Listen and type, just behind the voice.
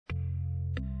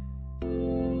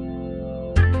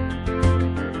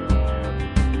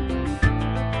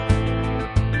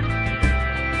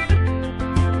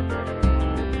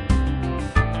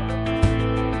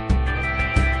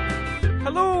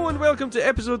welcome to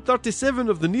episode 37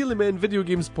 of the Nearly Men Video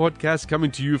Games Podcast, coming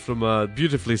to you from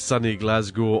beautifully sunny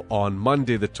Glasgow on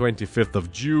Monday the 25th of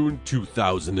June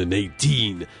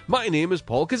 2018. My name is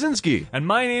Paul Kaczynski. And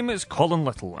my name is Colin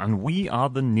Little, and we are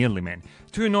the Nearly Men.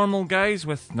 Two normal guys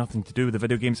with nothing to do with the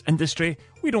video games industry.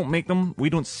 We don't make them, we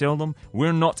don't sell them,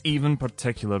 we're not even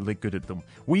particularly good at them.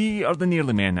 We are the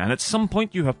Nearly Men, and at some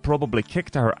point you have probably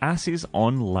kicked our asses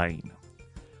online.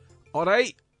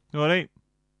 Alright. Alright.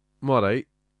 I'm alright.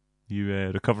 You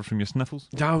recovered from your sniffles?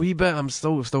 Yeah, a wee bit. I'm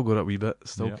still got it a wee bit.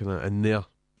 Still kind of in there.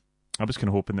 I was kind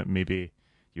of hoping that maybe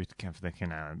you would have the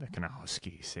kind of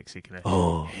husky, sexy kind of.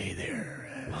 Oh, hey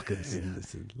there,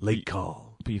 listen, late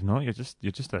call. But you've not. You're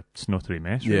just a snottery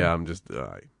mess. Really. Yeah, I'm just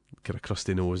kind of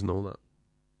crusty nose and all that.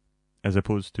 As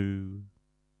opposed to.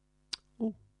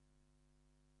 Oh.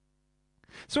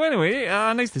 So anyway,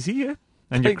 nice to see you.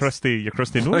 And your crusty nose.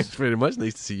 Thanks very much.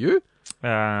 Nice to see you.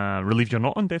 Relieved you're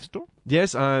not on death's door?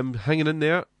 Yes, I'm hanging in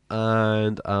there,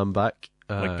 and I'm back.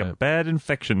 Like a bad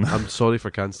infection. I'm sorry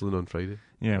for cancelling on Friday.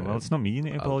 Yeah, well, it's not me. You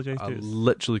need to apologise to. I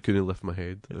literally couldn't lift my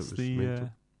head. It's it was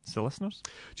it's the listeners.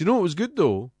 Do you know what was good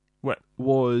though? What?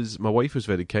 Was my wife was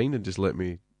very kind and just let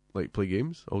me play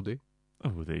games all day.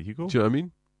 Oh, there you go. Do you know what I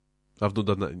mean? I've not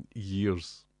done that in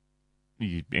years. Are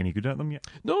you any good at them yet?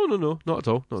 No, not at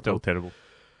all. Still terrible.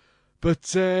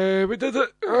 But we did it.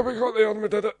 We got there and we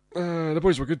did it. The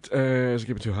boys were good. It was a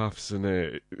game of two halves, and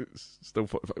it's still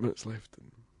 45 minutes left.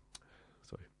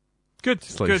 Sorry. Good.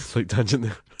 Slight tangent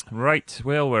there. Right.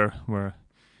 Well, we're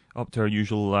up to our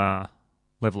usual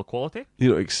level of quality.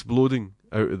 You know, exploding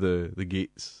out of the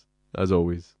gates as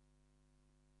always.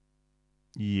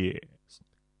 Yes.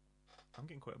 I'm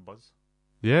getting quite a buzz.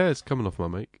 Yeah, it's coming off my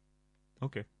mic.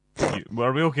 Okay. Well,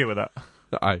 are we okay with that?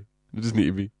 Aye. It doesn't need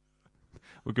to be.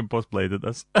 We can possibly edit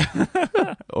this.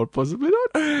 Or possibly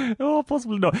not. Oh,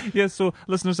 possibly not. Yeah, so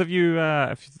listeners, if you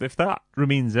if that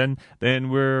remains in,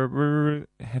 then we're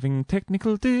having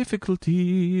technical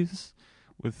difficulties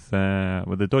with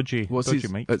the dodgy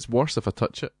mic. It's worse if I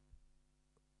touch it.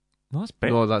 No, that's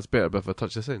better. No, that's better, but if I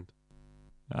touch this end.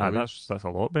 That's a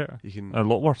lot better. You can a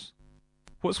lot worse.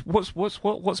 What's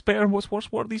better and what's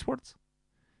worse? What are these words?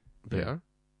 Better.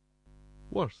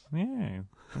 Worse. Yeah,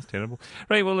 that's terrible.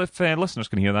 Right, well, if listeners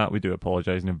can hear that, we do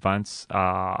apologise in advance.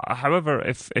 However,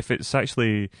 if it's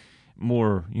actually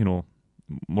more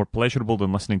pleasurable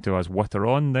than listening to us witter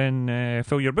on, then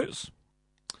fill your boots.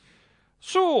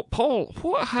 So, Paul,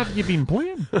 what have you been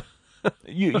playing?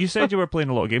 you said you were playing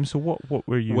a lot of games, so what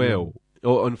were you... Well,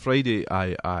 on Friday,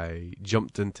 I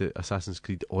jumped into Assassin's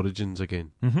Creed Origins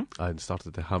again and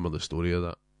started to hammer the story of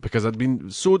that. Because I'd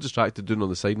been so distracted doing all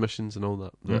the side missions and all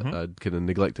that I'd kind of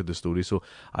neglected the story. So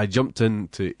I jumped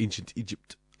into ancient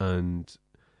Egypt and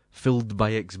filled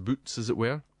Bayek's boots, as it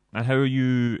were. And how are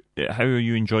you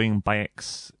enjoying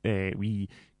Bayek's wee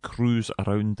cruise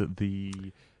around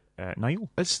the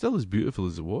Nile? It's still as beautiful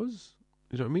as it was.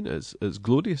 You know what I mean? It's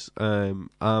glorious.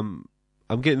 I'm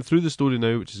getting through the story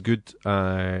now, which is good.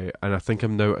 And I think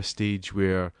I'm now at a stage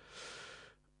where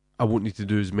I won't need to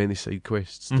do as many side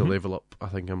quests to level up. I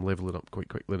think I'm leveling up quite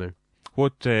quickly now.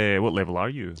 What level are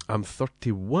you? I'm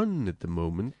 31 at the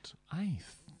moment. I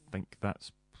think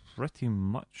that's pretty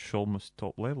much almost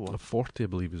top level. 40, I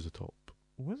believe, is the top.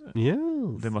 Was it?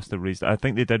 Yeah. They must have raised it. I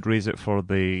think they did raise it for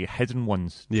the Hidden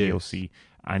Ones DLC.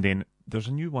 And then there's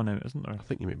a new one out, isn't there? I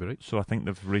think you might be right. So I think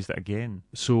they've raised it again.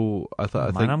 So I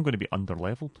think I'm going to be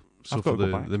under-leveled. So for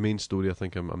the main story, I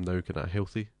think I'm now kind of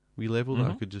healthy. Wee level that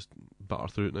I could just batter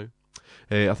through it now.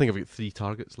 I think I've got 3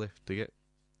 targets left to get.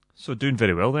 So doing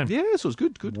very well then. Yeah, so it's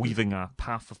good. Weaving a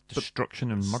path of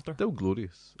destruction and murder. Still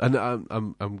glorious, and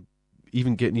I'm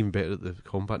even getting better at the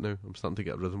combat now. I'm starting to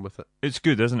get a rhythm with it. It's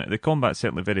good, isn't it? The combat's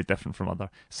certainly very different from other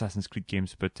Assassin's Creed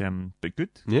games, but good.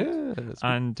 Yeah, it's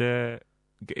and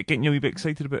getting you a wee bit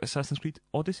excited about Assassin's Creed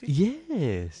Odyssey.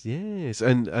 Yes,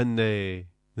 and the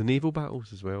naval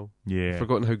battles as well. Yeah, I've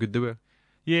forgotten how good they were.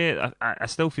 Yeah, I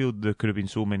still feel there could have been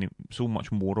so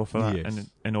much more of that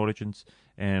in Origins.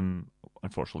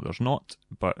 Unfortunately, there's not,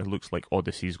 but it looks like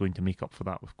Odyssey is going to make up for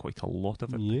that with quite a lot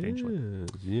of it, potentially.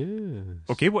 Yes.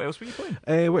 Okay, what else were you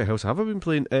playing? What else have I been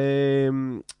playing?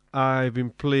 I've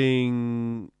been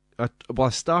playing... I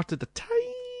started a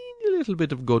tiny little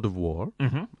bit of God of War.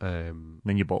 Then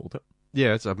you bottled it.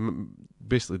 Yeah, I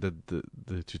basically did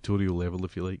the tutorial level,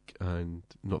 if you like, and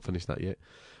not finished that yet.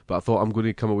 But I thought I'm going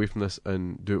to come away from this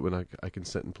and do it when I can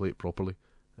sit and play it properly,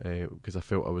 because I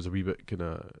felt I was a wee bit kind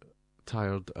of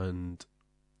tired, and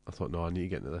I thought, no, I need to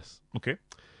get into this. Okay.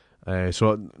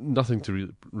 So nothing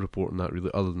to report on that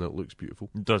really, other than it looks beautiful.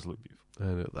 It does look beautiful.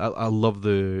 And I love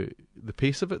the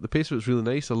pace of it. The pace of it's really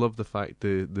nice. I love the fact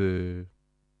the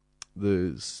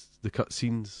the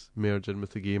cutscenes merge in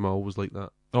with the game. I always like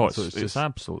that. Oh, So it's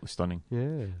absolutely stunning. Yeah.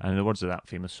 And in the words of that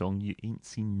famous song, you ain't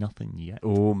seen nothing yet.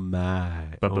 Oh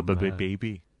my.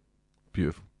 Baby.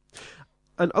 Beautiful.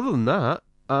 And other than that,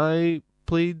 I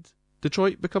played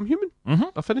Detroit Become Human. Mm-hmm.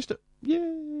 I finished it.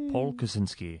 Yay. Paul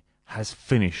Kaczynski has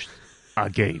finished a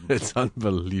game. It's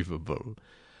unbelievable.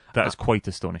 That is quite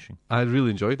astonishing. I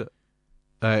really enjoyed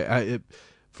it.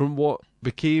 From what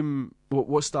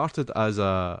started as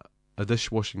a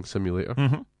dishwashing simulator,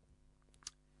 Mm-hmm.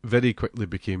 very quickly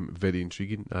became very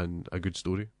intriguing and a good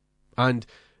story. And,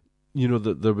 you know,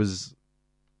 that there was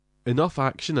enough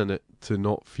action in it to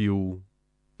not feel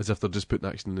as if they're just putting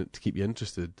action in it to keep you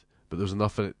interested, but there's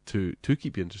enough in it to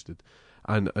keep you interested.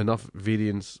 And enough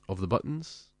variance of the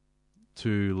buttons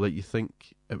to let you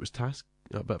think it was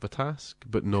a bit of a task,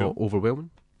 but not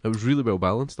overwhelming. It was really well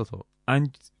balanced, I thought.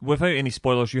 And without any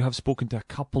spoilers, you have spoken to a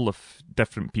couple of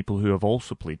different people who have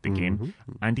also played the game,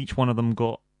 and each one of them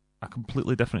got a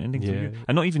completely different ending to you,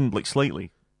 and not even like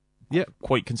slightly. Yeah,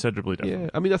 quite considerably different. Yeah,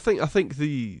 I mean, I think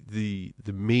the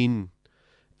main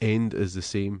end is the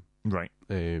same, right?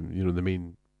 You know, the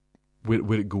main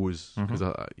where it goes, because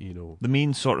you know, the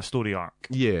main sort of story arc.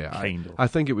 Yeah, kind of. I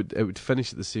think it would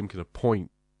finish at the same kind of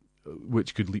point,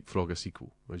 which could leapfrog a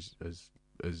sequel, as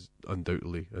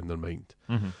undoubtedly in their mind.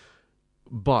 Mm-hmm.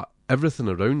 But everything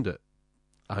around it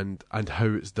and how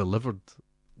it's delivered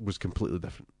was completely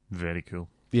different. Very cool.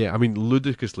 Yeah, I mean,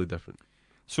 ludicrously different.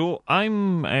 So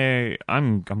I'm going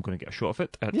to get a shot of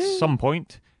it at some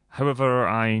point. However,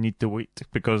 I need to wait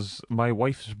because my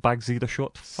wife's Bagzida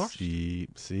shot first.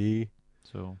 See.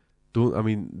 So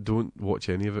don't watch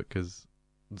any of it because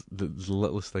the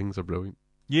littlest things are brilliant.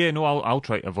 Yeah, no, I'll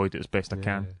try to avoid it as best I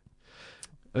can.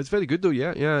 It's very good though.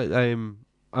 Yeah.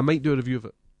 I might do a review of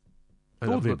it.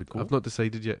 Cool. I've not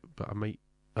decided yet, but I might.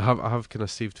 I have kind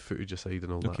of saved footage aside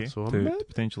and all that. So I might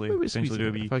potentially do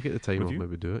a wee if I get the time, review. I'll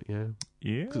maybe do it.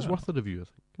 Yeah. Because it's worth a review, I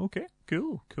think. Okay,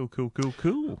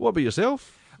 cool. What about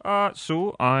yourself?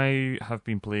 So I have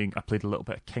been playing. I played a little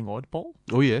bit of King Oddball.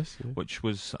 Oh yes, which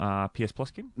was a PS Plus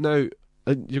game. Now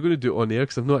you're going to do it on air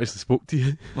because I've not actually spoke to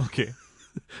you. Okay.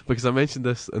 Because I mentioned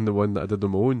this in the one that I did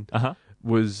on my own.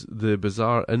 Was the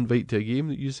bizarre invite to a game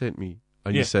that you sent me,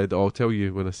 and you said, "I'll tell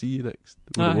you when I see you next."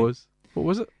 What it was? What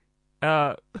was it?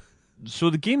 So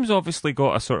the game's obviously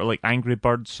got a sort of like Angry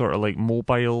Birds sort of like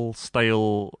mobile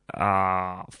style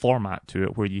format to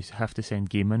it, where you have to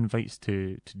send game invites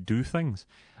to do things.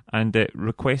 And it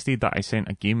requested that I sent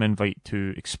a game invite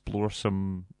to explore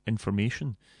some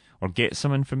information or get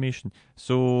some information.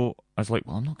 So I was like,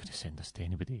 well, I'm not going to send this to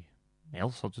anybody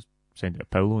else. I'll just send it to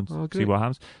Paolo and see what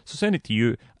happens. So send it to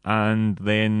you, and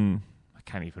then I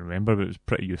can't even remember, but it was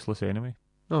pretty useless anyway.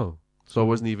 Oh, so it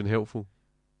wasn't even helpful?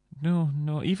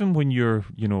 No. Even when you're,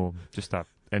 just a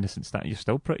innocent stat, you're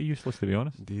still pretty useless, to be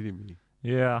honest. Deary me.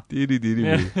 Yeah. Deary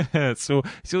me. So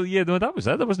yeah, no, that was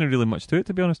it. There wasn't really much to it,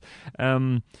 to be honest.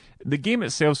 The game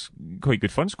itself's quite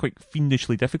good fun. It's quite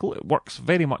fiendishly difficult. It works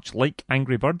very much like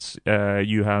Angry Birds.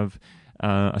 You have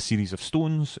a series of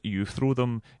stones. You throw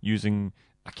them using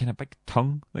a kind of big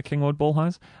tongue that King Oddball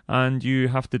has, and you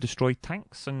have to destroy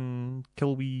tanks and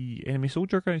kill wee enemy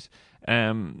soldier guys.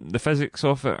 The physics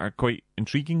of it are quite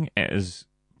intriguing. It is,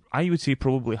 I would say,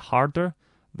 probably harder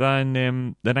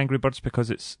than Angry Birds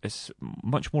because it's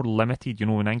much more limited.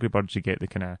 In Angry Birds you get the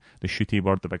kind of the shooty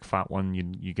bird, the big fat one.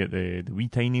 You get the wee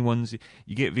tiny ones.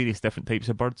 You get various different types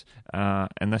of birds.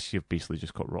 And this you've basically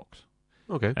just got rocks.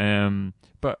 Okay.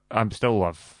 But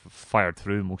I've fired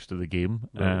through most of the game.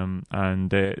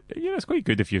 And it's quite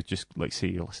good if you've just, like, say,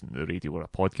 you're listening to the radio or a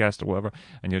podcast or whatever,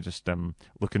 and you're just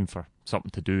looking for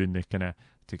something to do and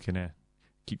to kind of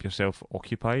keep yourself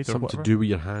occupied. Something or whatever. to do with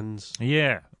your hands.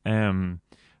 Yeah.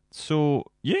 So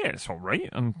yeah, it's all right.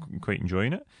 I'm quite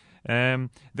enjoying it. The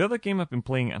other game I've been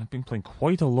playing, and I've been playing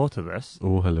quite a lot of this.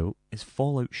 Oh, hello. Is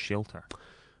Fallout Shelter.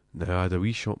 Now, I had a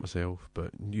wee shot myself,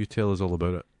 but you tell us all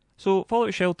about it. So,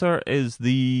 Fallout Shelter is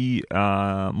the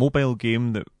mobile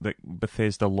game that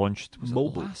Bethesda launched. Was it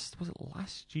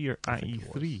last year at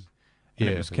E3? And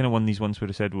it was kind of one of these ones where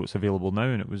it said, well, it's available now,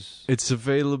 and it was... It's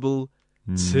available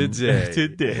today.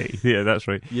 Today. Yeah, that's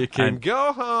right. You can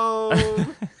go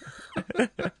home!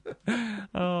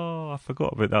 Oh, I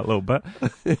forgot about that little bit.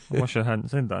 I wish I hadn't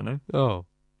said that now. Oh.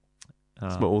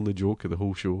 It's my only joke of the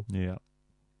whole show. Yeah.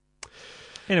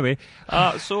 Anyway,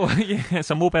 so yeah, it's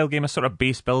a mobile game, a sort of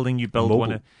base building. You build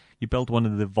one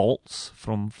of the vaults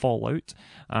from Fallout,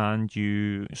 and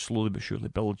you slowly but surely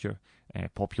build your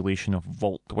population of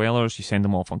vault dwellers. You send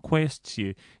them off on quests.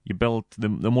 You build the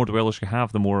more dwellers you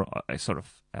have, the more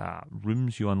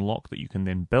rooms you unlock that you can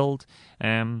then build.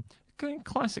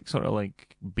 classic sort of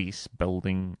like base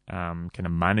building kind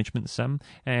of management sim,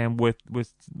 with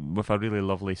a really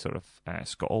lovely sort of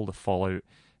it's got all the Fallout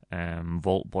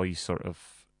Vault Boy sort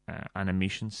of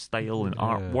animation style and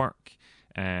artwork.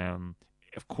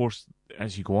 Of course,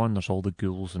 as you go on, there's all the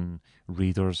ghouls and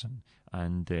raiders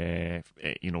and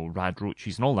rad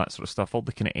roaches and all that sort of stuff. All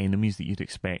the kind of enemies that you'd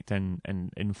expect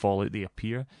in Fallout, they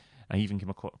appear. I even came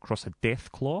across a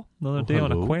death claw the other day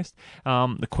on a quest.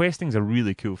 The questing's a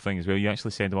really cool thing as well. You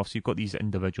actually send them off, so you've got these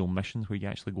individual missions where you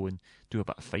actually go and do a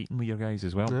bit of fighting with your guys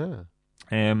as well.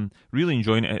 Yeah. Really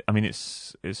enjoying it. I mean,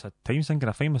 it's a time sink, and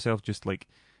I find myself just like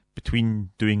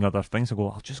between doing other things, I go,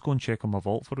 I'll just go and check on my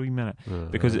vault for a wee minute,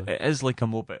 because it is like a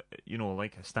mobile,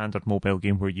 like a standard mobile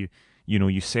game where you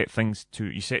set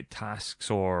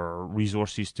tasks or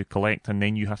resources to collect, and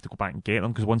then you have to go back and get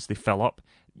them, because once they fill up,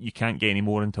 you can't get any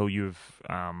more until you've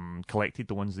collected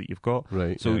the ones that you've got.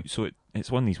 Right. So it's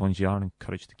one of these ones you are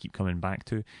encouraged to keep coming back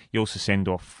to. You also send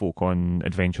off folk on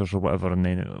adventures or whatever, and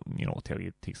then it'll tell you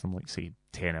it takes them like say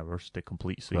 10 hours to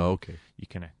complete. So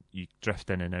you drift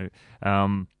in and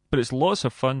out. But it's lots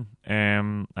of fun,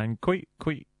 and quite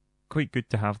good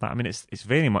to have that. I mean, it's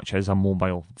very much as a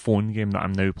mobile phone game that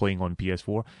I'm now playing on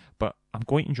PS4, but I'm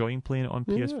quite enjoying playing it on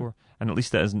PS4, and at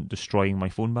least it isn't destroying my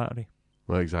phone battery.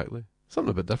 Well, exactly.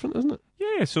 Something a bit different, isn't it?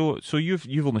 Yeah. So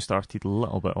you've only started a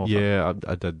little bit off. Yeah,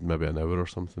 I did maybe an hour or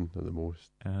something at the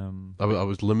most. I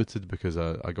was limited because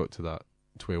I got to that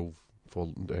 12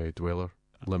 dweller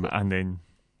limit, and then.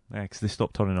 Because they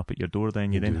stop turning up at your door,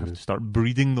 then you then have to start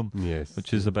breeding them,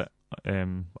 which is a bit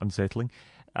unsettling.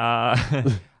 But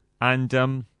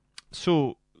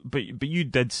you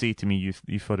did say to me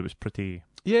you thought it was pretty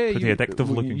addictive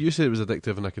looking. You said it was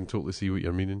addictive, and I can totally see what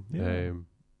you're meaning. Yeah.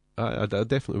 I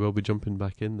definitely will be jumping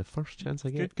back in the first chance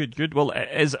I get. Good. Well, it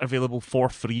is available for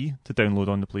free to download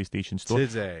on the PlayStation Store.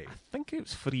 Today. I think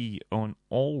it's free on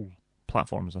all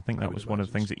platforms. I think that was one of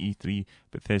the things that E3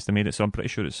 Bethesda made it, so I'm pretty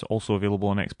sure it's also available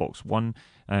on Xbox One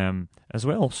as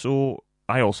well. So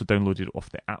I also downloaded it off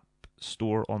the App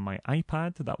Store on my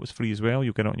iPad. That was free as well.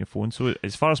 You'll get it on your phone. So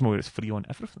as far as I'm aware, it's free on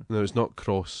everything. No, it's not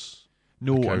cross.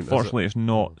 No, account, unfortunately, it's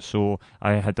not. So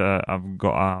I've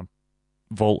got a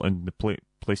Vault in the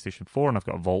PlayStation 4, and I've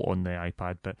got a Vault on the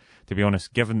iPad. But to be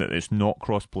honest, given that it's not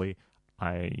cross-play,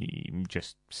 I'm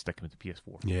just sticking with the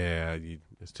PS4. Yeah,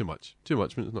 it's too much. Too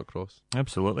much when it's not cross.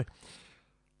 Absolutely.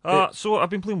 So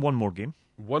I've been playing one more game.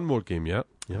 Yeah.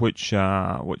 Which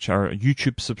our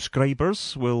YouTube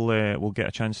subscribers will get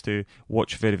a chance to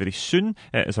watch very, very soon.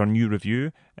 It is our new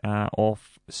review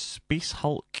of Space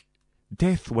Hulk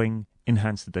Deathwing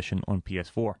Enhanced Edition on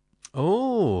PS4.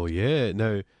 Oh, yeah.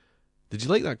 Now, did you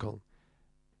like that, Colin?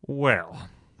 Well,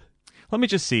 let me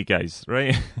just say, guys,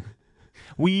 right?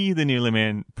 We, the Nearly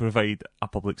Men, provide a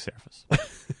public service.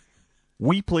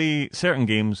 We play certain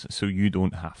games so you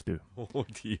don't have to. Oh,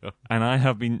 dear. And I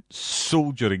have been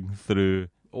soldiering through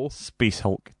Space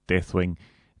Hulk Deathwing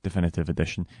Definitive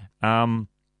Edition. Do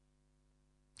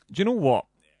you know what?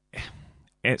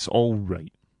 It's all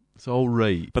right. It's all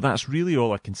right. But that's really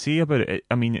all I can say about it.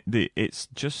 I mean, it's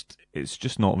just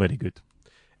not very good.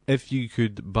 If you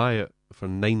could buy it for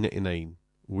 $9.99,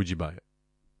 would you buy it?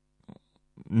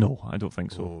 No, I don't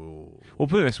think so. Oh. Well,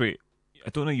 put it this way, I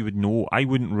don't know you would know. I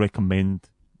wouldn't recommend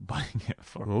buying it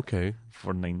for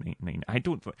 $9.99. I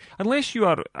don't, unless you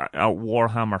are a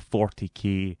Warhammer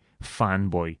 40k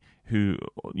fanboy who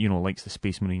likes the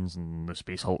Space Marines and the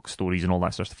Space Hulk stories and all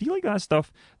that sort of stuff. If you like that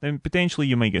stuff, then potentially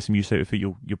you might get some use out of it.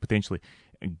 You'll potentially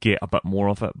get a bit more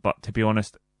of it. But to be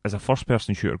honest, as a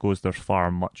first-person shooter goes, there's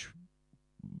far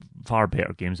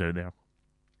better games out there.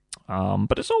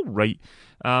 But it's all right.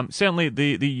 Certainly,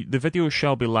 the video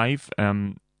shall be live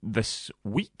this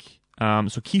week.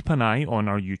 So keep an eye on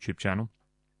our YouTube channel.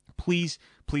 Please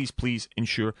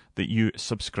ensure that you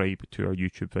subscribe to our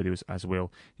YouTube videos as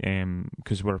well,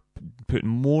 because we're putting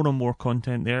more and more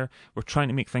content there. We're trying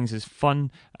to make things as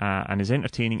fun and as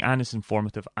entertaining and as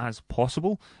informative as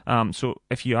possible. So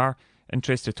if you are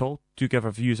interested at all, do give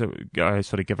our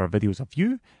videos a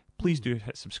view. Please do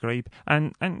hit subscribe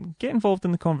and get involved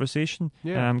in the conversation.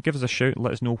 Yeah. Give us a shout.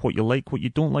 Let us know what you like, what you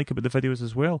don't like about the videos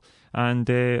as well. And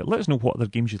let us know what other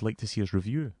games you'd like to see us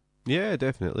review. Yeah,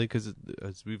 definitely, because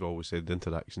as we've always said, the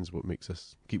interaction is what makes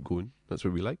us keep going. That's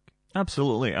what we like.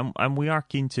 Absolutely. And we are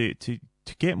keen to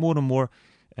get more and more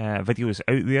videos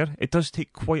out there. It does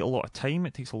take quite a lot of time.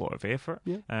 It takes a lot of effort.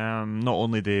 Yeah. Not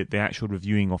only the actual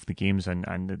reviewing of the games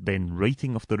and then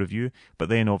writing of the review, but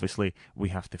then obviously we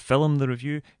have to film the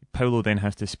review. Paolo then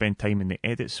has to spend time in the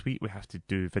edit suite. We have to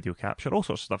do video capture, all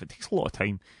sorts of stuff. It takes a lot of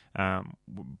time.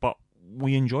 But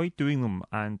we enjoy doing them,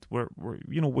 and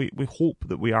we hope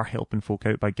that we are helping folk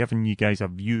out by giving you guys a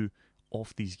view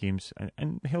of these games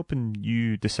and helping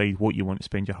you decide what you want to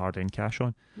spend your hard-earned cash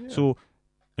on. Yeah. So,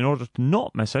 in order to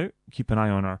not miss out, keep an eye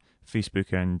on our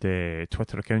Facebook and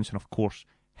Twitter accounts, and of course,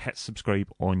 hit subscribe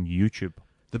on YouTube.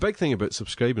 The big thing about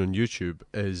subscribing on YouTube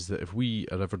is that if we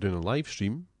are ever doing a live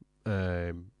stream,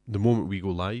 the moment we go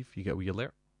live, you get a wee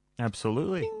alert.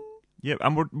 Absolutely. Ding. Yeah,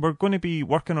 and we're going to be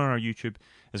working on our YouTube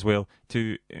as well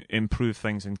to improve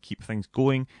things and keep things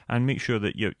going and make sure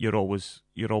that you're always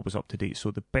up to date.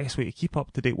 So the best way to keep up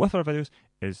to date with our videos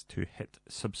is to hit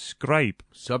subscribe.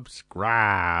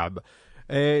 Subscribe.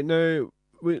 Now,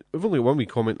 we've only one wee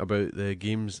comment about the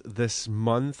games this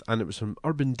month, and it was from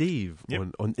Urban Dave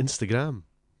on Instagram,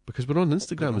 because we're on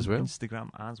Instagram as well. Instagram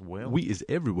as well. Wheat is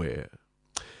everywhere.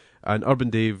 And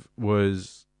Urban Dave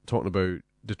was talking about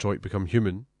Detroit Become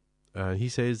Human. He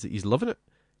says that he's loving it.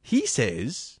 He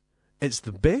says it's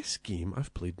the best game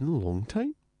I've played in a long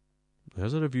time.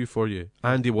 There's a review for you.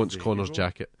 And he wants Connor's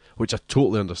jacket, which I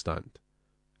totally understand.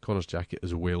 Connor's jacket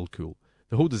is well cool.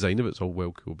 The whole design of it's all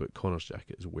well cool, but Connor's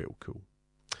jacket is well cool.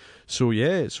 So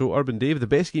yeah, so Urban Dave, the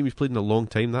best game he's played in a long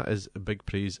time. That is a big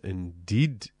praise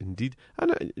indeed. And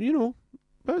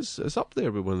it's up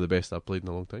there with one of the best I've played in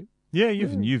a long time. Yeah,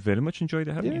 you've very much enjoyed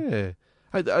it, haven't you? Yeah.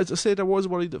 As I said, I was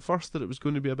worried at first that it was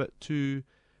going to be a bit too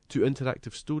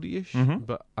interactive story-ish,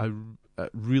 but it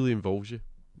really involves you.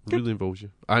 Good. Really involves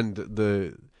you. And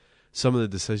some of the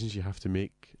decisions you have to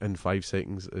make in 5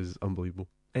 seconds is unbelievable.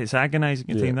 It's agonising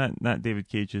contain that David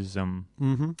Cage is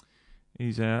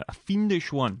he's a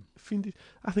fiendish one. Fiendish.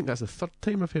 I think that's the 3rd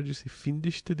time I've heard you say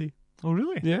fiendish today. Oh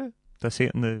really? Yeah. Did I say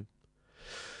it I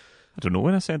don't know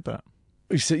when I said that.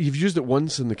 You've used it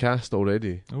once in the cast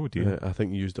already. Oh dear. I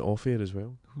think you used it off air as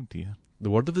well. Oh dear. The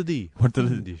word of the day. Word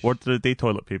of the day,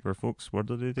 toilet paper, folks. Word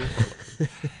of the day.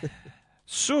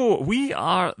 So, we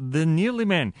are The Nearly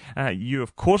Men. You,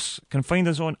 of course, can find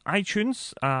us on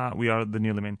iTunes. We are The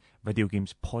Nearly Men Video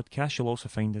Games Podcast. You'll also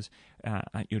find us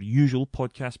at your usual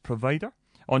podcast provider.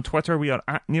 On Twitter, we are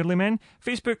at Nearly Men.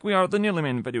 Facebook, we are The Nearly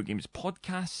Men Video Games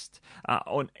Podcast.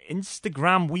 On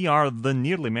Instagram, we are The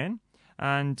Nearly Men.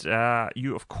 And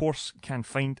you, of course, can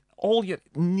find all your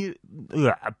Nearly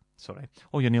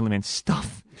Men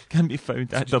stuff can be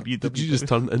found at www. Did you just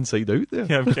turn inside out there?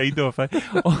 Yeah, I'm kind of. At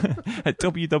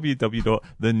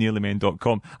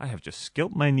www.thenearlymen.com. I have just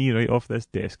skilt my knee right off this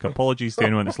desk. Apologies to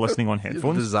anyone that's listening on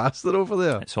headphones. Disaster over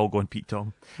there. It's all gone Pete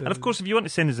Tong. And of course, if you want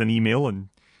to send us an email and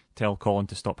tell Colin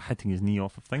to stop hitting his knee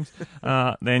off of things,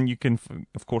 then you can,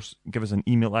 of course, give us an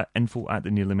email at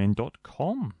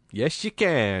info@thenearlymen.com. Yes, you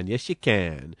can. Yes, you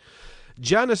can.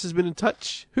 Janice has been in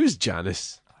touch. Who's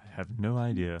Janice? I have no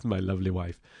idea. It's my lovely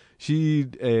wife. She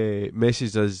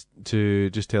messaged us to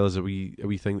just tell us a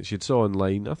wee thing that she'd saw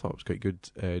online. I thought it was quite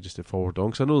good just to forward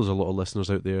on, because I know there's a lot of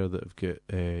listeners out there that have got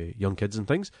young kids and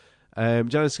things.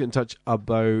 Janice got in touch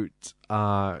about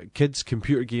kids'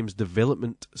 computer games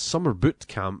development summer boot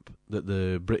camp that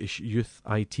the British Youth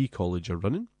IT College are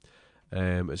running.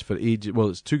 It's for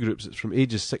it's 2 groups. It's from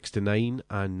ages 6 to 9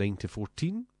 and 9 to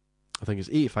 14. I think it's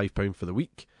 £85 for the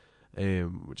week,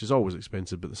 which is always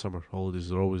expensive, but the summer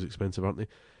holidays are always expensive, aren't they?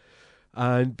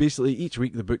 And basically, each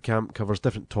week the boot camp covers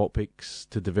different topics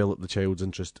to develop the child's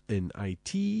interest in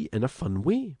IT in a fun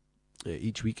way.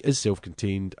 Each week is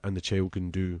self-contained, and the child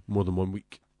can do more than 1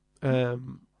 week. So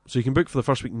you can book for the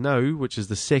first week now, which is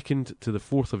the 2nd to the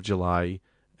 4th of July.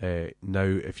 Now,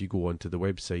 if you go onto the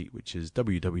website, which is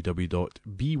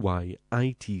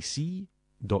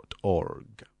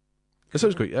www.byitc.org.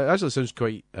 It actually sounds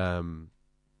quite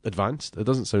advanced. It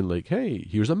doesn't sound like, hey,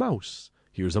 here's a mouse,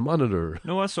 here's a monitor.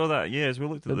 No, I saw that. Yeah, as we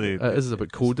looked at it is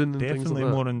about coding and things like that.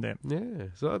 Definitely more in depth. Yeah,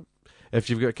 so if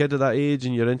you've got a kid of that age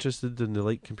and you're interested and they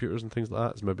like computers and things like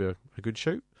that, it's maybe a good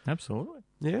shout. Absolutely.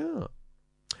 Yeah.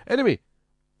 Anyway,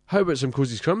 how about some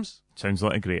Cozy's Crumbs? Sounds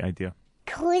like a great idea.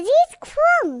 Cozy's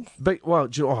Crumbs. Do you know?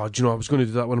 I was going to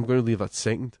do that one. I'm going to leave that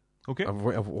second. Okay.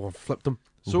 I've flipped them.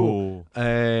 So,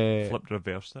 flipped,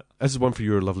 reversed it. This is one for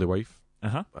your lovely wife.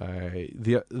 Uh-huh.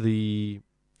 The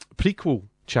prequel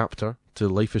chapter to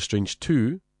Life is Strange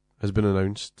 2 has been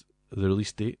announced, the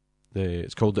release date.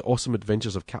 It's called The Awesome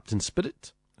Adventures of Captain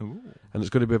Spirit. Ooh. And it's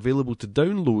going to be available to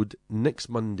download next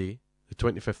Monday, the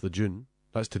 25th of June.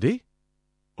 That's today.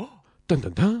 Oh. Dun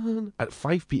dun dun. At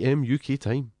 5 p.m. UK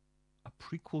time. A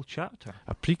prequel chapter.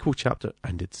 A prequel chapter,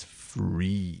 and it's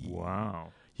free. Wow.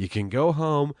 You can go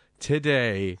home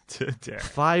today.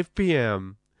 5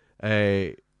 p.m.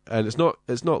 And it's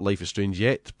not Life is Strange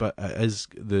yet, but it is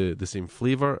the same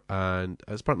flavour, and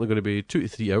it's apparently going to be 2 to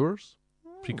 3 hours.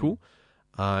 Pretty cool.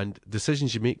 and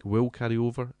decisions you make will carry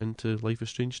over into Life is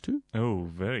Strange 2. Oh,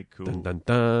 very cool. Dun, dun,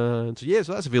 dun. So yeah,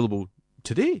 so that's available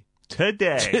today.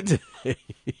 Today.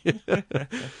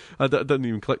 I didn't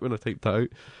even click when I typed that out.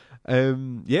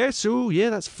 So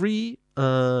that's free.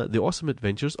 The Awesome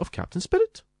Adventures of Captain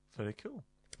Spirit. Very cool.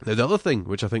 Now the other thing,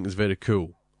 which I think is very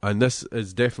cool, and this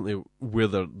is definitely where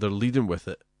they're leading with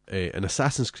it, an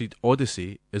Assassin's Creed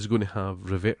Odyssey is going to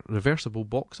have reversible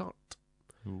box art.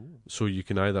 Ooh. So you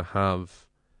can either have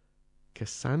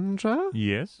Cassandra,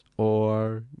 Yes.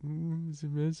 or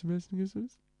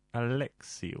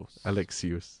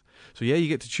Alexios. So yeah, you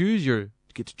get to choose your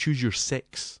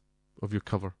sex of your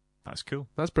cover. That's cool.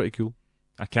 That's pretty cool.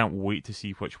 I can't wait to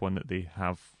see which one that they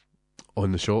have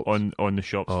On the shop. on the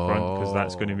shop's front, because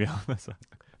that's going to be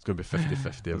It's going to be 50-50.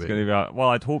 it's going to be well,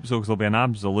 I'd hope so, because there'll be an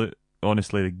absolute,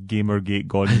 honestly, the Gamergate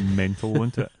gone mental,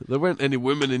 won't it? There weren't any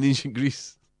women in ancient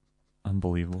Greece.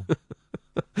 Unbelievable.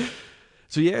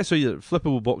 So your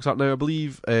flippable box art. Now I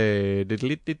believe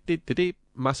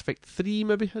Mass Effect 3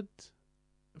 maybe had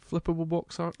flippable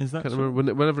box art. Is that Can't so?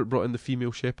 remember. Whenever it brought in the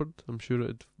female shepherd, I'm sure it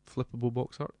had flippable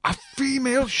box art. A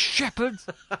female shepherd?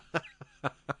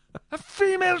 A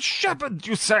female shepherd,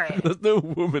 you say? There's no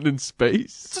woman in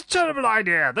space. It's a terrible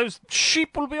idea. Those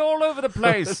sheep will be all over the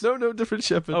place. No, different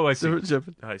shepherd. Oh, I see. Different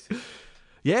shepherd. I see.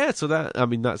 Yeah, so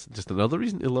that's just another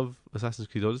reason to love Assassin's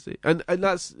Creed Odyssey, and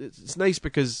it's nice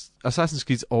because Assassin's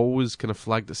Creed's always kind of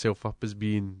flagged itself up as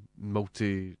being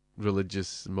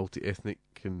multi-religious, multi-ethnic,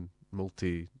 and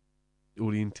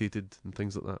multi-orientated and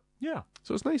things like that. Yeah.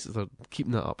 So it's nice that they're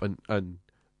keeping that up and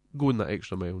going that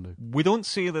extra mile now. We don't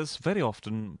say this very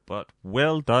often, but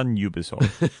well done,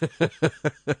 Ubisoft.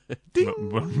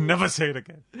 We'll never say it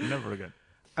again. Never again.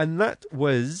 And that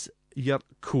was your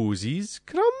Cozy's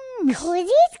Crumbs.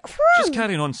 Cozy's Crumbs. Just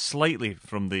carrying on slightly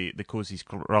from the Cozy's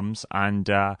Crumbs and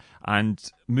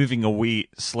moving away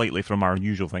slightly from our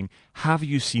usual thing, have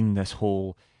you seen this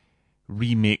whole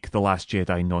remake The Last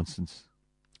Jedi nonsense?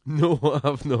 No,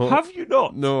 I've not. Have you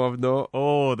not? No, I've not.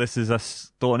 Oh, this is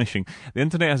astonishing. The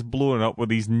internet has blown up with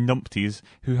these numpties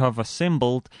who have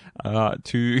assembled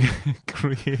to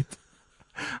create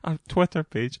a Twitter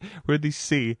page where they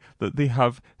say that they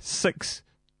have £6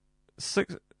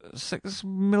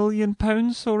 million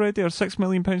already, or £6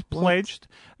 million pledged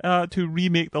to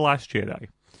remake The Last Jedi.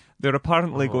 They're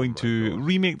apparently going to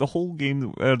remake the whole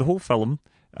game, the whole film,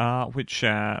 which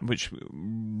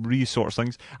resorts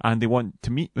things, and they want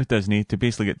to meet with Disney to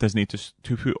basically get Disney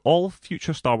to put all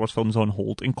future Star Wars films on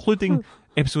hold, including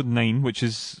Episode 9, which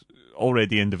is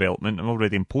already in development and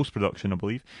already in post-production, I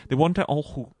believe. They want it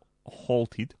all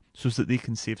halted so that they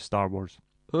can save Star Wars.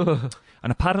 And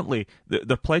apparently,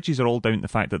 their pledges are all down to the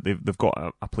fact that they've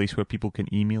got a place where people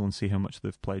can email and say how much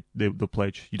they've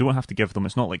pledge. You don't have to give them.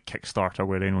 It's not like Kickstarter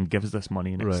where anyone gives this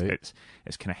money and it's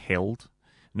kind of held.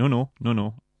 No.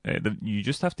 You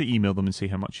just have to email them and say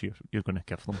how much you're going to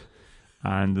give them.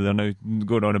 And they're now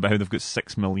going on about how they've got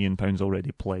 £6 million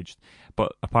already pledged.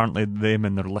 But apparently them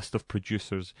and their list of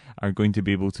producers are going to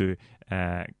be able to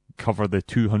cover the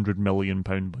 £200 million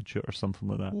budget or something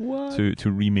like that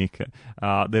to remake it.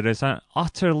 There is an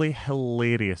utterly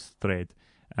hilarious thread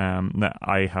that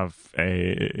I have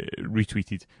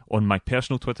retweeted on my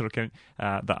personal Twitter account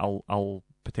that I'll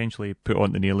potentially put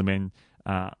on the Naily Men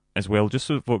as well, just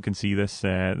so folk can see this.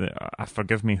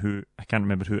 Forgive me, I can't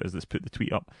remember who it is that's put the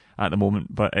tweet up at the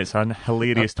moment, but it's a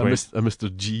hilarious tweet. A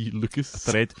Mr. G. Lucas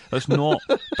thread. That's not,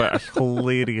 but a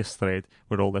hilarious thread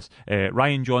with all this.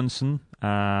 Ryan Johnson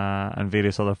and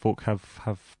various other folk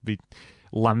have been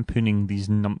lampooning these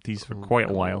numpties for quite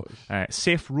a while.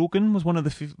 Seth Rogen was one of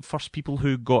the first people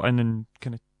who got in and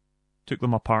kind of took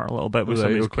them apart a little bit with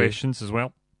some of his questions as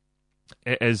well.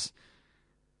 It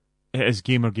is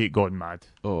Gamergate gone mad.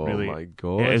 Oh, really. My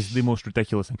God. It is the most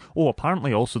ridiculous thing. Oh,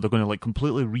 apparently also they're going to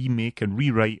completely remake and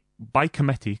rewrite by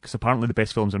committee, because apparently the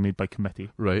best films are made by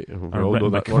committee. Right, we all know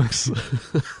that works.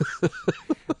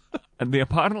 And they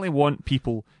apparently want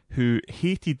people who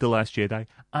hated The Last Jedi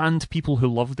and people who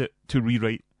loved it to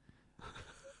rewrite.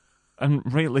 And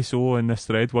rightly so, in this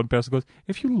thread, one person goes,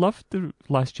 if you loved The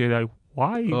Last Jedi,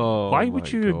 why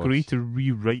would you agree to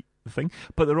rewrite the thing?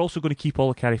 But they're also going to keep all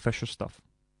the Carrie Fisher stuff.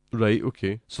 Right,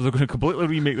 okay. So they're going to completely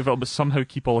remake the film, but somehow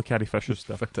keep all the Carrie Fisher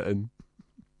stuff. Fit it in.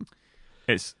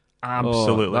 It's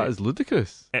absolutely... that is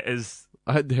ludicrous. It is...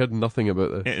 I had heard nothing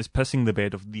about this. It is pissing the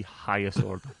bed of the highest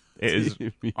order. It is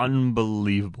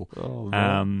unbelievable. Oh,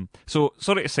 no. So,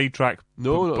 sorry to sidetrack,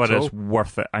 but it's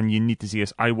worth it, and you need to see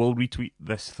this. I will retweet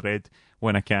this thread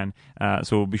when I can,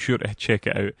 so be sure to check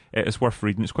it out. It is worth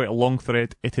reading. It's quite a long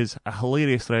thread. It is a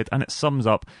hilarious thread, and it sums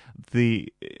up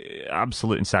the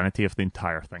absolute insanity of the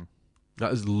entire thing.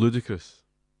 That is ludicrous.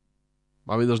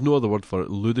 I mean, there's no other word for it.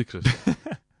 Ludicrous.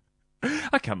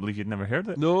 I can't believe you'd never heard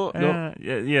it. No.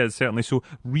 Yeah, certainly. So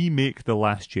remake The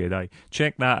Last Jedi.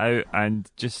 Check that out, and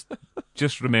just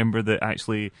remember that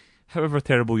actually, however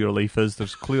terrible your life is,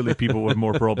 there's clearly people with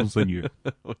more problems than you.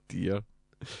 Oh dear.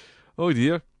 Oh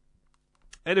dear.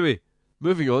 Anyway,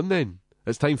 moving on then.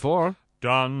 It's time for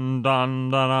Dun dun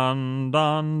dun dun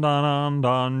dun dun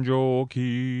dun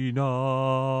jokey dun.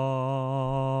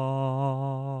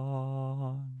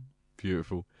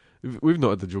 beautiful. We've not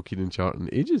had the Joe Keenan chart in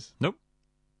ages. Nope.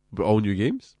 But all new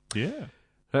games. Yeah.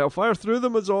 Right, I'll fire through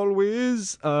them as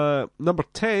always. Number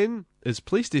 10 is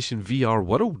PlayStation VR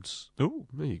Worlds. Oh,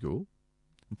 There you go.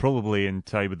 probably in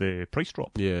time with the price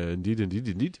drop. Yeah, indeed.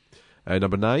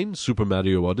 Number 9, Super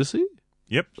Mario Odyssey.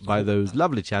 Yep. By those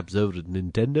lovely chaps over at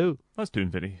Nintendo. That's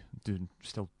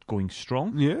still going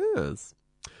strong. Yes.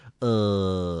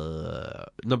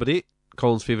 Number 8,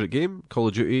 Colin's favourite game, Call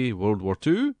of Duty World War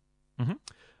II. Mm-hmm.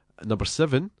 Number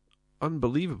 7,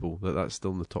 unbelievable that's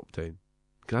still in the top 10,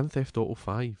 Grand Theft Auto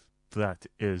 5. That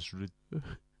is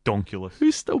redonkulous.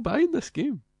 Who's still buying this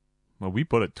game? Well, we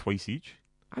bought it twice each.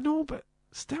 I know, but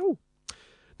still.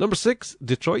 Number 6,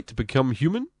 Detroit Become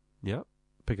Human. Yeah,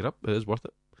 pick it up. It is worth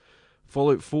it.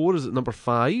 Fallout 4 is at number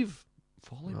 5.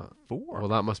 Fallout 4? Well,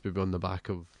 that must be on the back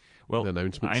of the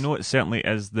announcements. I know it certainly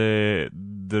is.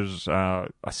 There's a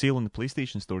sale on the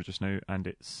PlayStation Store just now, and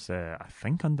it's I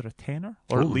think under a tenner,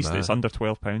 or at least it's under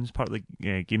 £12. Part of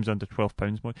the game's under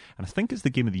 £12 more, and I think it's the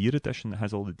Game of the Year edition that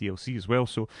has all the DLC as well.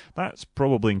 So that's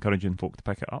probably encouraging folk to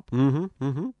pick it up.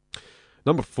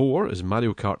 Number 4 is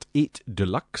Mario Kart 8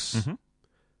 Deluxe. Mm-hmm.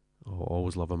 Oh,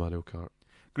 always love a Mario Kart.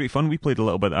 Great fun. We played a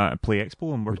little bit at Play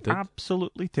Expo, and we're did.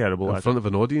 absolutely terrible In front of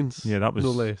an audience. Yeah, that was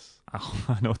no less.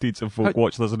 An audience of folk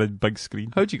watching us on a big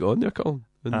screen. How'd you go on there, Colin?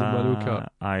 In the Mario Kart?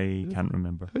 I can't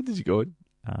remember. How did you go on?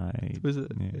 Was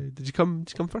it? Yeah. Did you come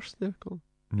first there, Colin?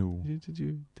 No. Did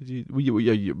you? Well,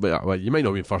 you might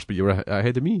not have been first, but you were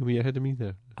ahead of me. Were you ahead of me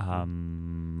there?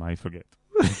 I forget.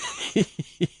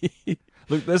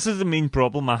 Look, this is the main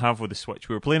problem I have with the Switch.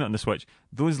 We were playing it on the Switch.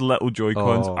 Those little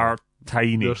Joy-Cons are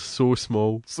tiny. They're so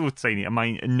small. So tiny. And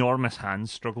my enormous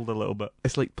hands struggled a little bit.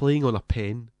 It's like playing on a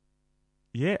pen.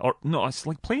 Yeah, or no, it's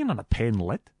like playing on a pen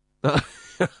lid.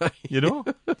 You know?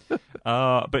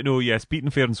 But no, yes, beaten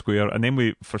fair and square. And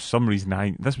then for some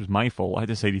reason, this was my fault. I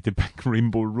decided to pick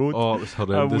Rainbow Road. Oh, it was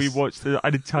horrendous. We watched an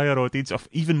entire audience of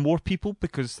even more people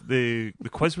because the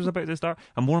quiz was about to start,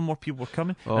 and more people were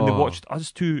coming. And they watched us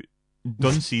two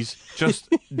dunces just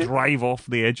drive off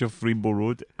the edge of Rainbow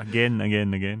Road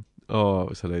again. Oh, it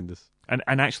was horrendous. And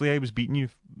actually, I was beating you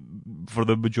for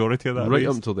the majority of that right race.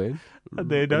 up until then. And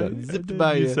then zipped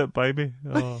by you. Zipped by me.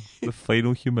 Oh, the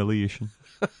final humiliation.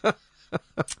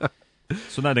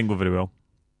 So that didn't go very well.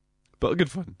 But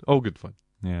good fun. All good fun.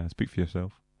 Yeah, speak for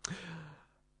yourself.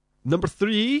 Number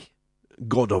 3,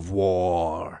 God of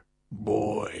War.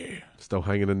 Boy. Still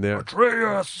hanging in there.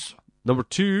 Atreus! Number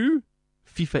 2,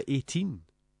 FIFA 18.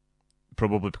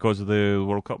 Probably because of the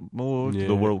World Cup mode,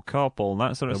 the World Cup, all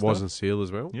that sort of stuff. It was on sale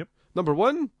as well. Yep. Number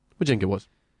 1, what do you think it was?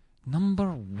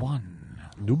 Number 1.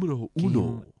 Numero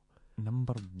uno.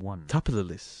 Number 1. Top of the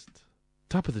list.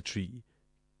 Top of the tree.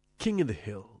 King of the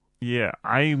hill. Yeah,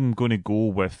 I'm going to go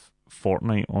with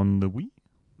Fortnite on the Wii.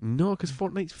 No, because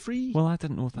Fortnite's free. Well, I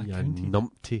didn't know if that counted.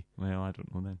 Numpty. Well, I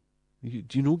don't know then.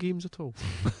 Do you know games at all?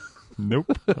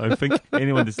 Nope. I think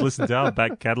anyone that's listened to our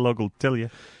back catalogue will tell you.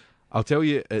 I'll tell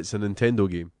you, it's a Nintendo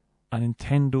game. A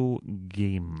Nintendo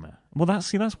game. Well,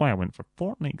 that's why I went for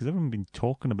Fortnite, because everyone's been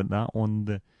talking about that on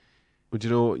the...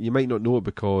 Well, you might not know it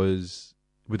because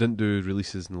we didn't do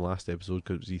releases in the last episode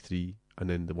because it was E3, and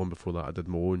then the one before that I did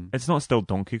my own. It's not still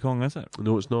Donkey Kong, is it?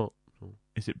 No, it's not. No.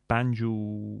 Is it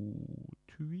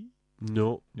Banjo-Tooie?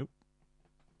 No. Nope.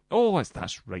 Oh,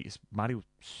 that's right. It's Mario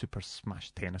Super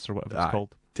Smash Tennis or whatever it's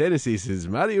called. Tennis Aces.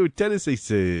 Mario Tennis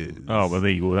Aces. Oh, well,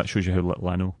 there you go. That shows you how little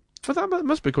I know. But that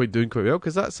must be doing quite well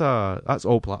because that's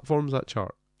all platforms, that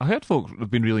chart. I heard folks have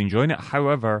been really enjoying it.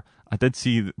 However, I did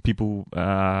see people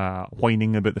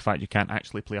whining about the fact you can't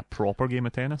actually play a proper game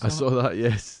of tennis. I saw that,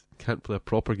 yes. Can't play a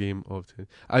proper game of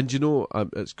tennis. And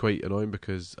it's quite annoying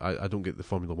because I don't get the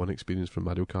Formula 1 experience from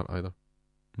Mario Kart either.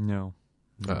 No.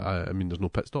 I mean, there's no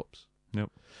pit stops.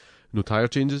 Nope. No tyre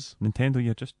changes. Nintendo,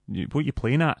 what are you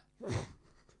playing at?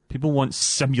 People want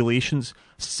simulations.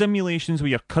 Simulations where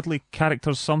your cuddly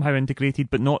characters somehow integrated,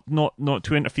 but not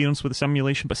to interference with the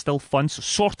simulation, but still fun. So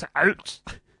sort it out.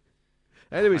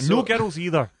 Anyway, and no girls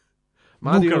either.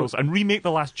 No girls. And remake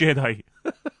The Last Jedi.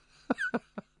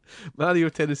 Mario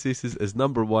Tennis Aces is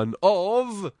number 1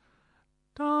 of...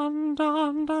 Dun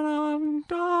dun dun dun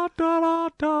da da da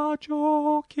da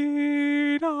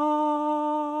jokey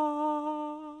da.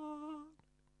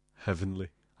 heavenly.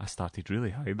 I started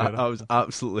really high there. I was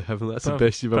absolutely heavenly. That's the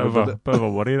best you've ever done it. Bit of a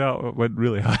worry that went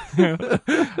really high. You know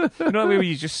the way where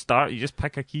you just start, you just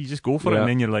pick a key, you just go for it, and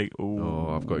then you're like,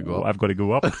 oh, I've got to go up. I've got to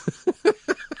go up.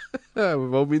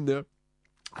 We've all been there.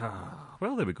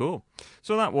 Well, there we go.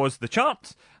 So that was the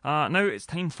chart. Now it's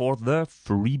time for the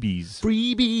freebies.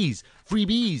 Freebies,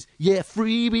 yeah,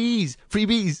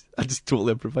 freebies. I just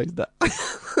totally improvised that.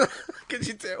 Can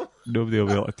you tell? Nobody will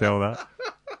be able to tell that.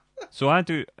 So I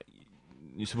do.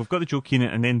 So we've got the joke in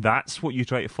it, and then that's what you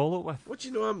try to follow it with. What do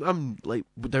you know? I'm like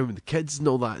down with the kids and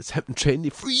all that. It's hip and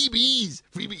trendy. Freebies.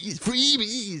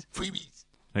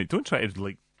 Right, don't try to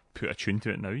like put a tune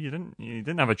to it now. You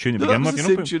didn't have a tune to begin with. That was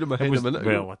the same tune in my head a minute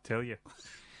ago. Well, I tell you.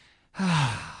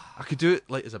 I could do it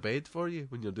like as a bed for you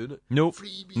when you're doing it. Nope.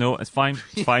 No, it's fine.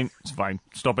 It's fine.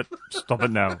 Stop it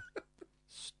now.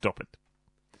 Stop it.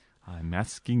 I'm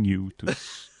asking you to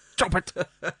stop it.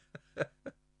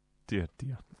 Dear.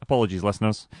 Apologies,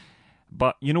 listeners.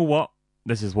 But you know what?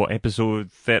 This is what,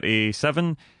 episode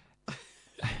 37?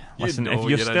 Listen, if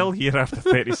you're still here after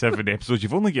 37 episodes,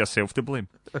 you've only got yourself to blame.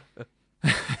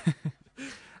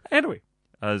 Anyway,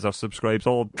 as our subscribes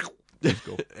all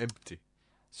go empty.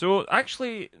 So,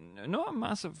 actually, not a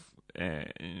massive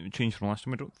change from last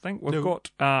time, I don't think. We've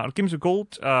got our Games of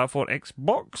Gold for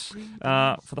Xbox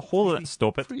for the whole of it.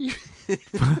 Stop it. For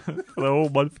the whole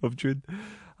month of June.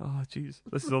 Oh, jeez.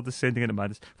 This is all descending into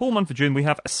madness. Whole month of June, we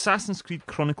have Assassin's Creed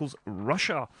Chronicles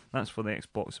Russia. That's for the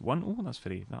Xbox One. Oh,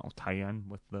 that'll tie in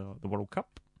with the World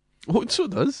Cup. Oh, it so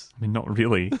does. I mean, not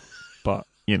really, but,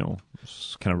 you know,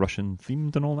 it's kind of Russian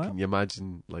themed and all that. Can you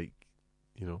imagine, like,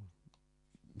 you know,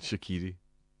 Shaqiri,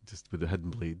 just with the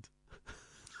hidden blade?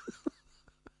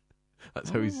 That's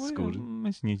how he's scoring.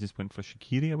 Imagine you just went for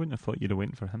Shaqiri. I wouldn't have thought you'd have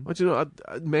went for him. Well, do you know,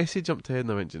 Messi jumped ahead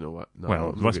and I went, do you know what? No,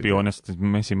 well, let's be honest,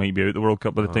 Messi might be out the World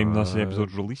Cup by the time this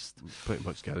episode's released. Pretty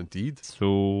much guaranteed.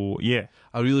 So, yeah.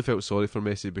 I really felt sorry for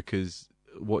Messi because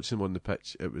watching him on the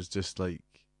pitch, it was just like,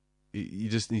 he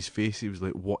just in his face, he was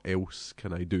like, what else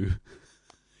can I do?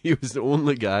 He was the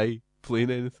only guy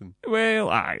playing anything. Well,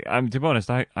 I'm to be honest,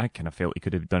 I kind of felt he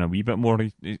could have done a wee bit more.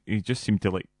 He just seemed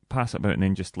to like pass it about and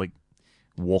then just like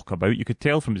walk about. You could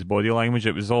tell from his body language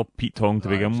it was all Pete Tong to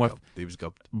begin with. He was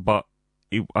gubbed. But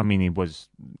he's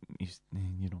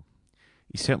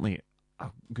certainly a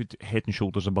good head and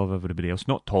shoulders above everybody else.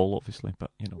 Not tall, obviously,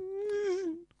 but you know,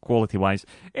 quality wise.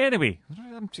 Anyway,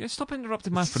 stop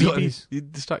interrupting my freebies. You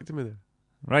distracted me there.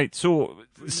 Right, so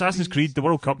Assassin's Creed, the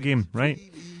World Cup game, right?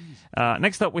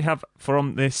 Next up, we have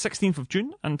from the 16th of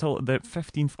June until the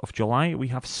 15th of July, we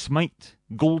have Smite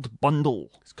Gold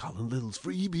Bundle. It's Colin Little's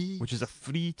freebie. Which is a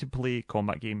free-to-play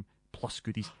combat game plus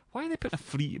goodies. Why are they putting a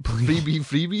free-to-play?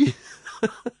 Freebie.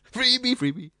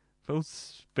 freebie. Phil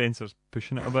Spencer's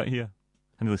pushing it a bit here.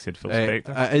 I nearly said Phil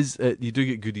Spector. It is, you do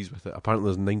get goodies with it. Apparently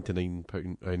there's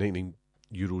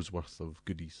 €99 worth of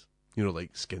goodies. You know,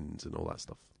 like skins and all that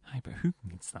stuff. Aye, but who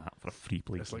needs that for a free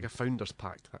play? It's like a founder's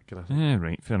pack, that kind of thing. Yeah,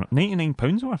 right, fair enough.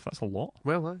 £99 worth, that's a lot.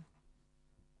 Well, aye.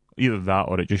 Either that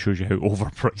or it just shows you how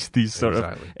overpriced these sort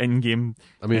of in-game...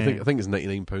 I mean, I think it's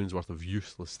 £99 worth of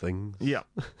useless things. Yeah,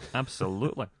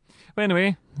 absolutely. Well,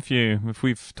 anyway, if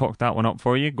we've talked that one up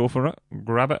for you, go for it.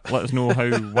 Grab it. Let us know how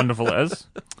wonderful it is.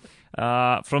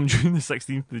 From June the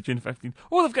 16th to June 15th.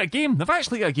 Oh, they've got a game. They've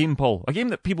actually got a game, Paul. A game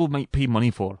that people might pay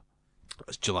money for.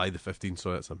 It's July the 15th,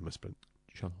 so that's a misprint.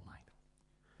 July.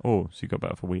 Oh, so you got a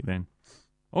bit of a wait then.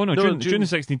 Oh, no, June the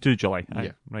 16th to July.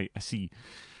 Yeah. Right, I see.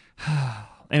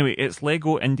 Anyway, it's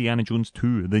Lego Indiana Jones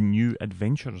 2, The New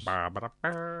Adventures.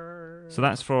 So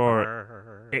that's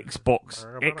for Xbox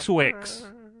XOX.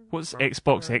 What's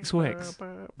Xbox XOX?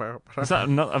 Is that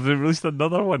have they released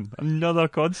another one? Another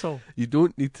console? You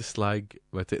don't need to slag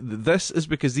with it. This is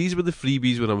because these were the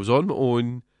freebies when I was on my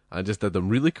own. I just did them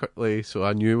really quickly, so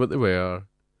I knew what they were.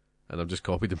 And I've just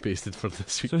copied and pasted for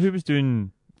this week. So who was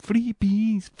doing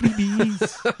freebies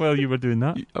while you were doing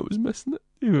that? I was missing it.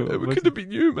 It could have been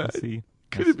you, man.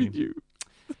 Could have been you.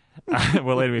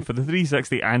 Well, anyway, for the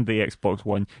 360 and the Xbox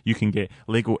One, you can get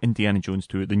Lego Indiana Jones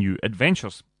 2, The New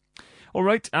Adventures. All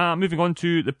right, moving on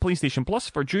to the PlayStation Plus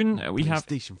for June. We have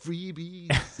PlayStation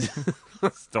freebies.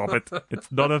 Stop it.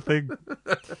 It's not a thing.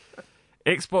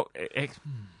 Xbox...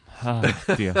 Oh,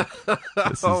 dear.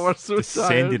 This we're so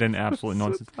descended into absolute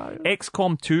nonsense.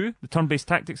 XCOM 2, the turn-based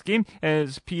tactics game,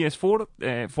 is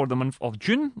PS4 for the month of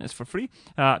June. It's for free.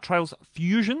 Trials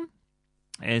Fusion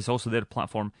is also their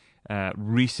platform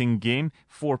racing game.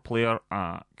 4-player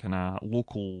kind of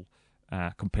local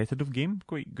competitive game.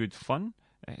 Quite good fun.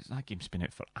 That game's been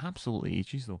out for absolutely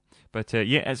ages, though. But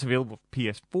yeah, it's available for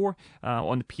PS4.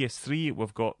 On the PS3,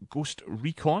 we've got Ghost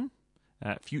Recon.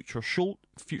 Future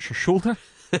Soldier.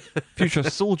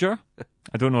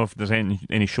 I don't know if there's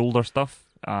any shoulder stuff.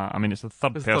 I mean, it's a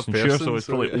third-person shooter, so it's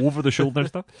probably over the shoulder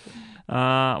stuff.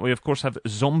 We, of course, have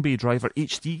Zombie Driver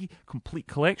HD Complete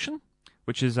Collection,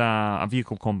 which is a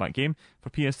vehicle combat game for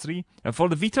PS3. For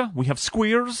the Vita, we have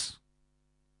Squares.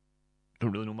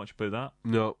 Don't really know much about that.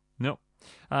 No.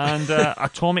 And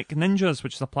Atomic Ninjas,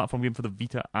 which is a platform game for the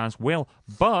Vita as well.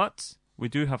 But we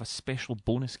do have a special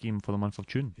bonus game for the month of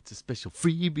June. It's a special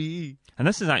freebie. And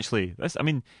this is actually,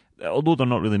 although they're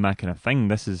not really making a thing,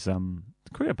 this is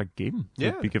quite a big game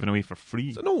to be given away for free.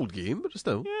 It's an old game, but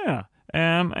still. Yeah.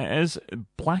 It is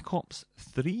Black Ops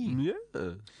 3. Yeah.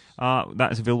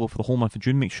 That is available for the whole month of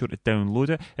June. Make sure to download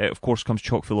it. It, of course, comes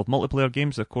chock full of multiplayer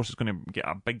games. Of course, it's going to get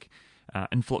a big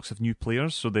influx of new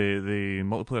players, so the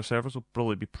multiplayer servers will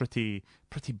probably be pretty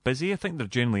busy. I think they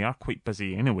generally are quite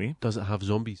busy anyway. Does it have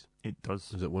zombies? It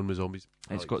does. Is it one with zombies?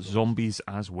 It's got zombies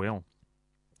as well.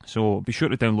 So be sure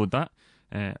to download that.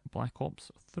 Black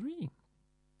Ops 3.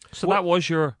 So that was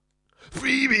your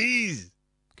freebies.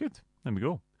 Good. There we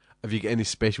go. Have you got any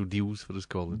special deals for us,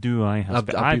 Colin? Do I have?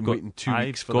 I've been waiting 2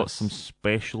 weeks for this. I've got some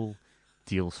special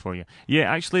deals for you.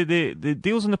 Yeah, actually, the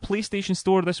deals on the PlayStation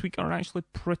Store this week are actually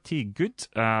pretty good.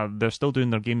 They're still doing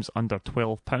their games under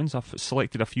 £12. I've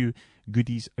selected a few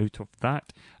goodies out of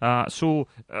that. So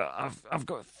I've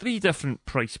got 3 different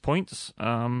price points.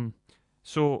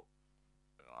 So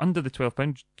under the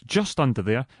 £12, just under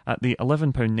there, at the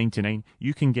 £11.99,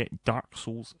 you can get Dark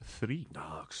Souls 3.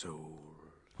 Dark Souls.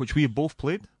 Which we have both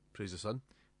played. Praise the sun.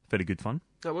 Very good fun.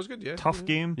 That was good, yeah. Tough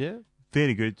game. Yeah.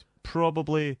 Very good.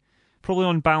 Probably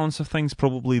on balance of things,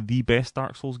 probably the best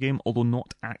Dark Souls game, although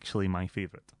not actually my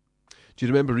favourite. Do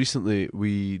you remember recently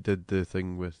we did the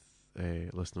thing with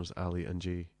listeners Ali and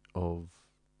Jay of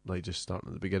just starting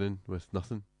at the beginning with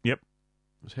nothing? Yep.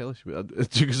 It was hellish.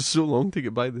 It took us so long to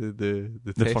get by the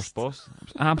test. First boss. It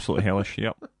was absolutely hellish,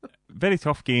 yep. Very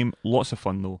tough game, lots of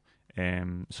fun though.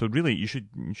 So really, you should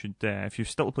if you've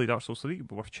still to play Dark Souls 3, it'd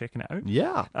be worth checking it out.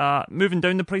 Yeah. Moving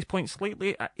down the price point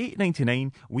slightly, at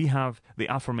 $8.99, we have the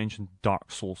aforementioned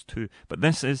Dark Souls 2. But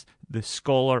this is the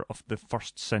Scholar of the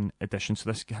First Sin edition, so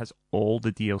this has all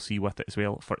the DLC with it as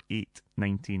well for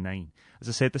 $8.99. As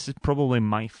I said, this is probably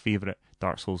my favourite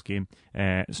Dark Souls game.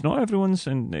 It's not everyone's,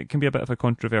 and it can be a bit of a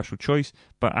controversial choice,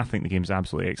 but I think the game's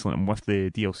absolutely excellent, and with the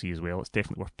DLC as well, it's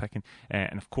definitely worth picking.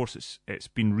 And of course, it's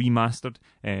been remastered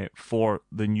for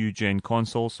the new gen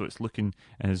console, so it's looking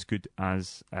as good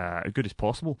as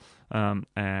possible.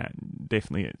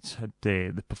 Definitely, it's had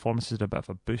the performance is a bit of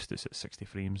a boost. It's at 60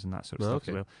 frames and that sort of stuff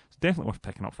as well. It's definitely worth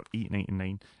picking up for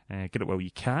 $8.99. Get it while you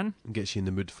can. It gets you in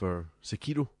the mood for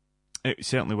Sekiro. It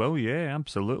certainly will, yeah,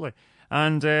 absolutely.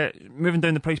 And moving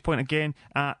down the price point again,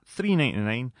 at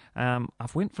 $3.99,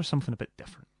 I've went for something a bit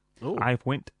different. Oh. I've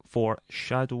went for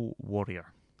Shadow Warrior.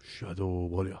 Shadow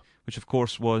Warrior. Which, of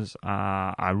course, was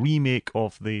a remake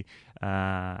of the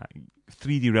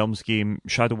 3D Realms game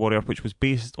Shadow Warrior, which was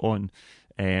based on,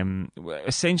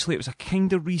 essentially, it was a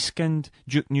kind of reskinned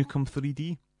Duke Nukem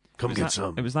 3D. Come get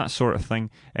some. It was that sort of thing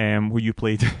where you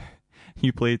played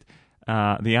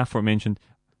the aforementioned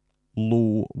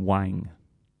Lo Wang.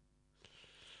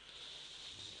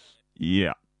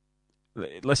 Yeah.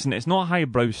 Listen, it's not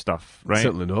highbrow stuff, right?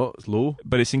 Certainly not. It's low.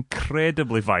 But it's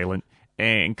incredibly violent,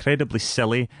 incredibly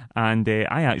silly, and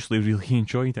I actually really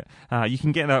enjoyed it. You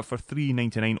can get that for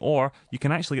 $3.99, or you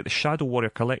can actually get the Shadow Warrior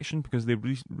collection, because they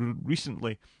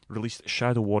recently released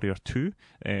Shadow Warrior 2,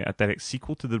 a direct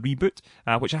sequel to the reboot,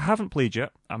 which I haven't played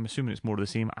yet. I'm assuming it's more of the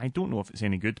same. I don't know if it's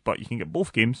any good, but you can get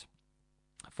both games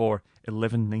for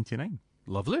 $11.99.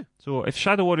 Lovely. So if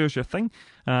Shadow Warrior is your thing,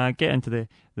 get into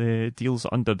the deals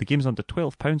under the games under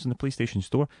 £12 in the PlayStation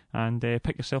Store and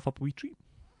pick yourself up a wee treat.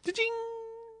 Da-ding!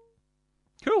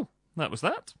 Cool. That was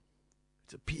that.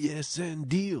 It's a PSN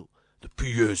deal. The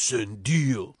PSN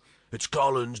deal. It's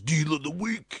Colin's deal of the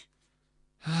week.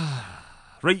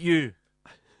 Right, you.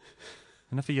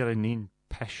 Enough of your inane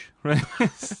pish. Right.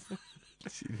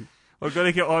 We're going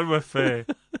to get on with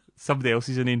somebody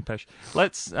else's inane pish.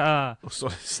 Let's... Oh,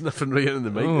 sorry, sniffing right in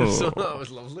the mic. So that was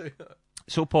lovely.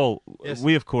 So, Paul, yes.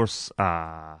 We, of course,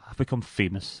 have become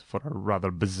famous for our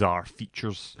rather bizarre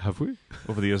features. Have we?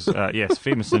 Over the years. Yes,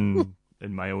 famous in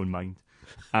my own mind.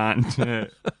 And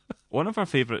one of our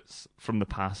favourites from the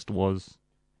past was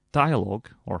dialogue,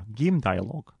 or game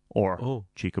dialogue, or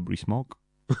Jacob Rees-Mogg.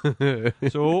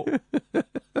 So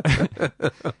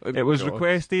it was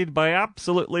requested by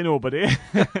absolutely nobody.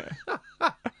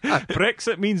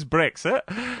 Brexit means Brexit,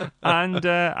 and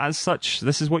as such,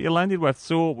 this is what you landed with.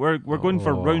 So we're going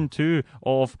for round 2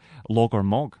 of Log or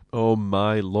Mog. Oh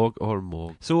my, Log or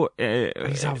Mog. So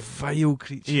He's a vile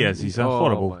creature. He is. He's a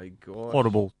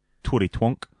horrible Tory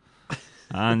twonk,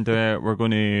 and we're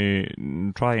going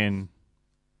to try and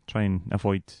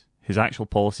avoid his actual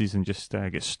policies and just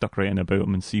get stuck right in about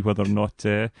him and see whether or not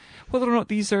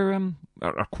these are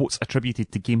quotes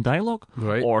attributed to game dialogue,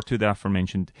 right, or to the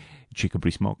aforementioned Jacob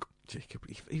Rees-Mogg. Jacob,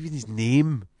 even his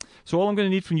name. So all I'm going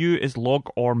to need from you is Log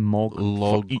or Mog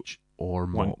for each or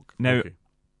one. Mog. Now,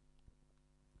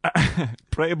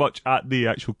 pretty much at the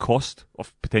actual cost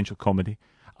of potential comedy,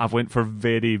 I've went for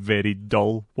very, very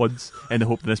dull ones in the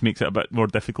hope that this makes it a bit more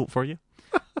difficult for you.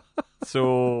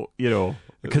 So,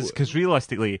 because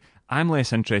realistically, I'm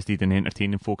less interested in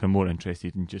entertaining folk and more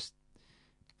interested in just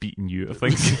beating you out of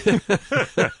things.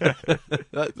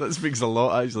 that speaks a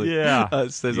lot, actually. Yeah,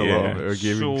 that says a lot about our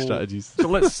gaming strategies. So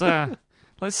let's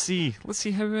see how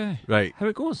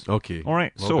it goes. Okay. All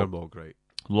right. Log or Mog, right?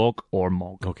 Log or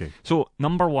Mog. Okay. So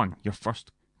number 1, your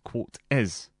first quote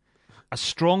is: "A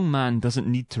strong man doesn't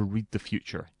need to read the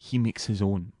future; he makes his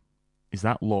own." Is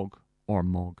that Log or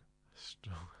Mog?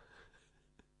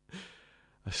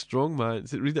 A strong man.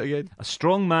 Read it again. A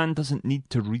strong man doesn't need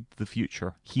to read the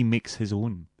future; he makes his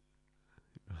own.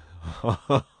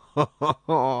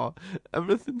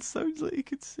 Everything sounds like you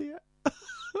could say it.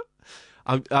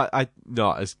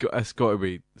 No, it's got to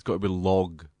be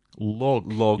Log.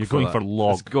 Log. You're going for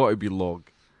Log. It's got to be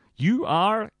Log. You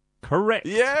are correct.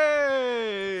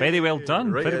 Yay! Very well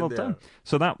done. Right Very well done.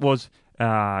 So that was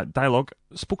dialogue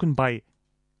spoken by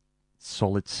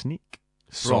Solid Snake.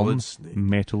 Solid Snake.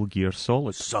 Metal Gear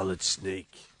Solid. Solid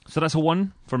Snake. So that's a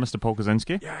 1 for Mr. Paul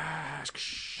Kaczynski.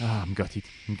 Yes. I'm gutted.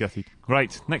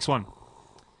 Right, next one.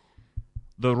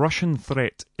 The Russian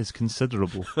threat is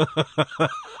considerable.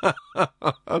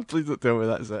 Please don't tell me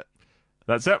that's it.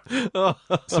 That's it.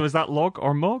 So is that Log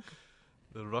or Mog?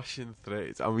 The Russian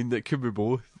threat. I mean, it could be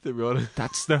both, to be honest.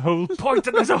 That's the whole point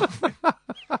of this whole thing.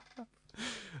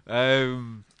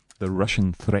 The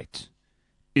Russian threat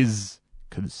is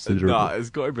considerable. Nah, it's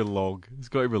got to be Log.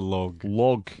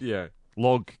 Log. Yeah.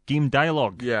 Log. Game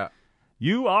dialogue. Yeah.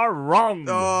 You are wrong.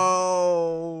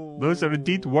 Oh. Those are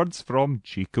indeed words from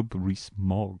Jacob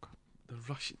Rees-Mogg. The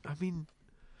Russian. I mean.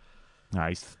 Nah,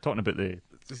 he's talking about the.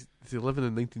 Is he living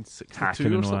in 1962 hacking or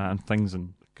and all something? that and things,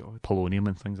 and God. polonium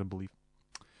and things, I believe.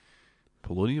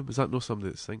 Polonium? Is that not somebody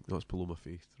that's think? No, it's Paloma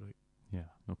Faith, right? Yeah.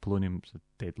 No, polonium's a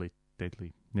deadly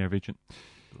nerve agent.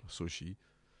 Oh, so she.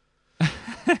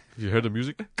 Have you heard the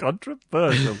music?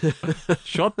 Controversial.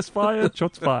 Shots fired.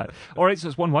 All right, so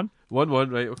it's 1-1.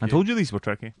 1-1, right, okay. I told you these were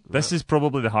tricky. This is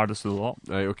probably the hardest of the lot.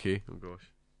 Right, okay. Oh,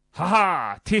 gosh.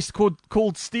 Ha-ha! Taste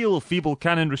cold steel, feeble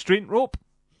cannon restraint rope.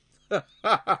 Do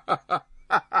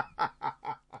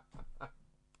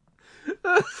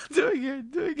it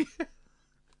again.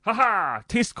 Ha-ha!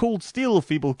 Taste cold steel,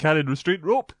 feeble cannon restraint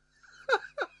rope.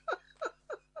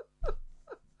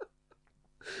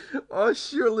 Oh,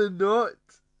 surely not.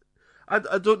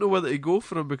 I don't know whether to go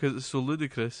for him because it's so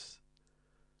ludicrous.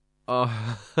 I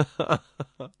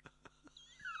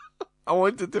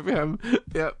wanted to be him.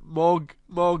 Yeah, Mog.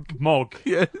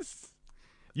 Yes.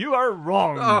 You are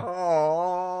wrong.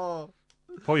 Oh.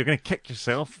 Paul, you're going to kick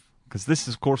yourself, because this,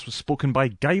 of course, was spoken by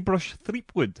Guybrush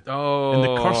Threepwood Oh. in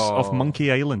The Curse of Monkey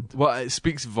Island. Well, it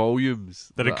speaks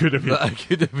volumes. That it could have been. That it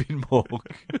could have been Mog.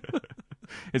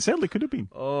 It certainly could have been.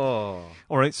 Oh.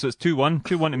 All right, so it's 2-1.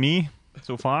 2-1 to me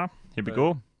so far. Here we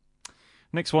go.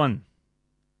 Next one.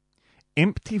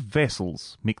 Empty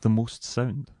vessels make the most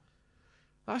sound.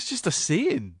 That's just a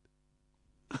saying.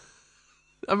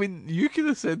 I mean, you could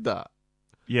have said that.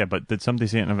 Yeah, but did somebody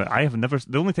say it? I have never.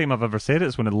 The only time I've ever said it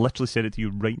is when I literally said it to you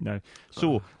right now.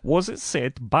 So, was it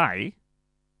said by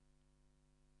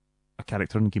a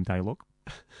character in game dialogue,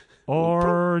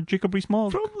 or Jacob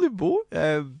Rees-Mogg? Probably both.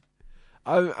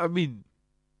 I mean,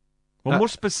 well, more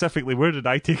specifically, where did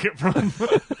I take it from?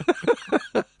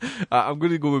 I'm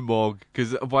going to go with Mog,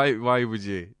 because why would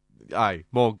you? Aye,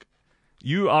 Mog.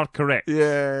 You are correct.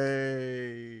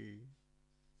 Yay!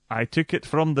 I took it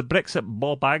from the Brexit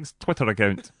Ballbags Twitter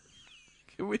account.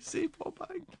 Can we say ball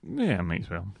bag? Yeah, might as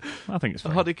well. I think it's A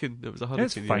fine. hurricane. It was a hurricane.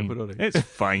 It's yeah, fine. we're all right. It's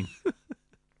fine.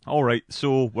 All right,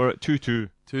 so we're at 2-2.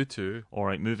 2-2. All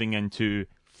right, moving into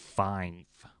 5.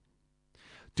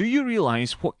 Do you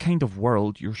realise what kind of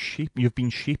world you've been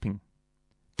shaping?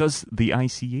 Does the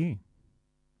ICA?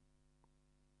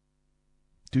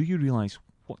 Do you realise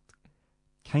what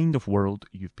kind of world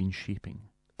you've been shaping?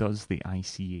 Does the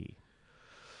ICA?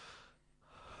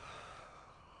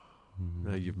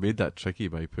 Now, you've made that tricky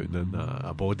by putting in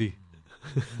a body.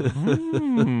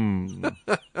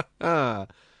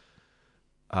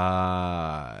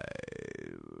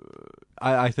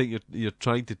 I think you're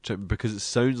trying to trick me because it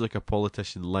sounds like a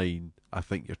politician line. I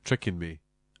think you're tricking me.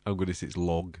 I'm going to say it's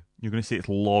log. You're going to say it's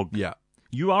log. Yeah.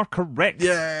 You are correct.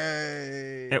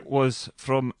 Yay! It was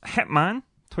from Hitman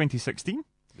 2016.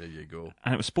 There you go.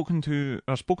 And it was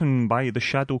spoken by the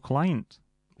Shadow Client,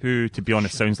 who, to be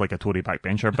honest, sounds like a Tory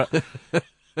backbencher, but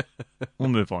we'll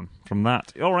move on from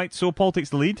that. All right, so Paul takes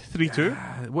the lead,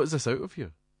 3-2. What is this out of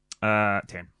here?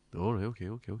 10. All right, okay.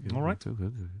 All right.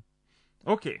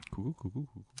 Okay. Cool.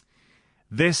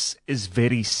 This is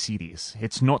very serious.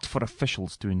 It's not for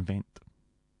officials to invent.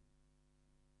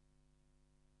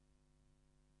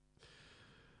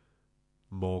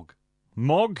 Mog.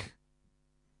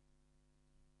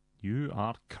 You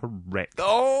are correct.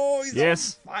 Oh, he's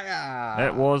yes. on fire.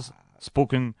 It was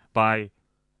spoken by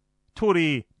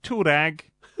Tory Turag,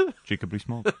 Jacob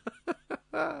Rees-Mogg.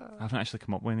 I haven't actually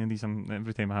come up with any of these.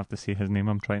 Every time I have to say his name,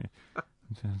 I'm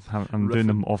doing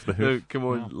them off the hoof. No, come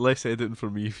on, less editing for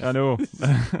me. I know.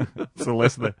 So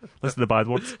less of the bad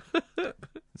words.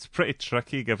 It's pretty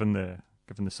tricky given the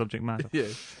subject matter. Yeah.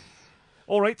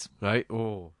 All right. Right.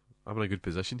 Oh, I'm in a good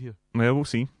position here. Well, we'll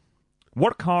see.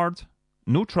 Work hard,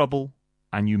 no trouble,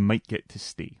 and you might get to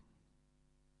stay.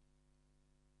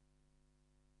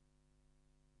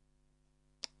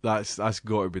 That's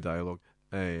got to be dialogue.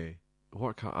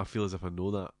 Work hard. I feel as if I know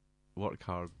that. Work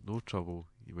hard, no trouble,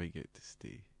 you might get to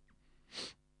stay.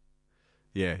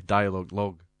 Yeah, dialogue,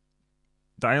 log.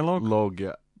 Dialogue? Log,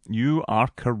 yeah. You are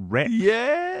correct.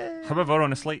 Yeah! However,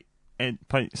 on a slight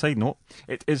side note,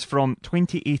 it is from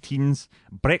 2018's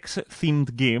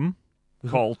Brexit-themed game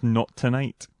called Not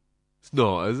Tonight. It's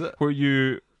not, is it?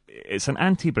 It's an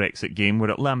anti-Brexit game where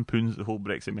it lampoons the whole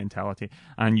Brexit mentality,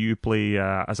 and you play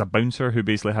as a bouncer who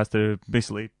basically has to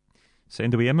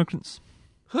send away immigrants.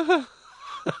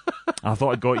 I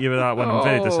thought I got you with that one. I'm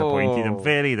very disappointed. I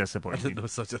didn't know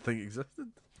such a thing existed.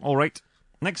 All right.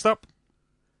 Next up.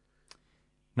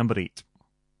 Number 8.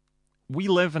 We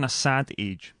live in a sad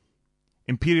age.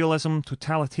 Imperialism,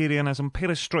 totalitarianism,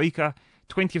 perestroika,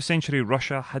 20th century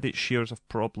Russia had its shares of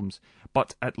problems,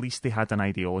 but at least they had an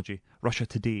ideology. Russia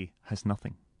today has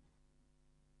nothing.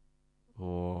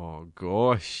 Oh,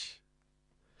 gosh.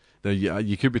 Now,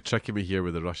 you could be tricking me here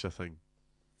with the Russia thing.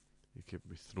 You could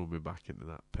be throwing me back into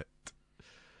that pit.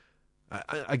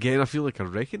 Again, I feel like I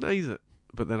recognise it,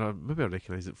 but then maybe I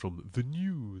recognise it from the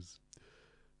news.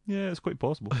 Yeah, it's quite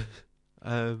possible.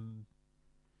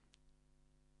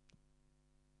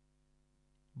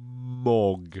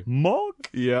 Mog.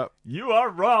 Yeah. You are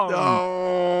wrong.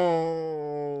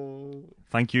 Oh.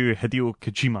 Thank you, Hideo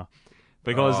Kojima.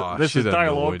 Because this is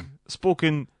dialogue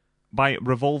spoken by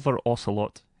Revolver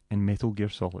Ocelot in Metal Gear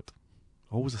Solid.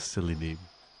 Always a silly name.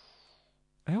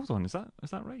 Hold on, is that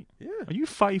right? Yeah. Are you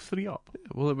 5-3 up? Yeah.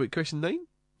 Well, about question 9?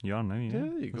 You are now, yeah. Yeah,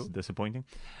 there you go. This is disappointing.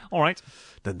 All right.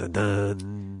 Dun, dun,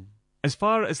 dun. As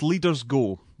far as leaders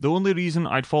go, the only reason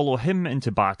I'd follow him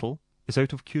into battle is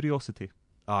out of curiosity.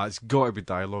 It's got to be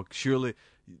dialogue. Surely,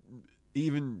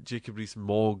 even Jacob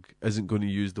Rees-Mogg isn't going to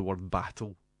use the word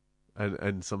battle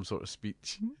in some sort of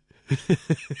speech.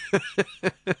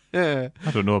 I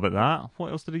don't know about that.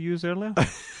 What else did he use earlier?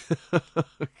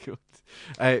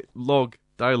 Log.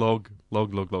 Dialogue.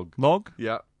 Log. Log?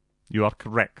 Yeah. You are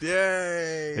correct.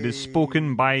 Yay! It is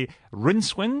spoken by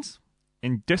Rincewind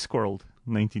in Discworld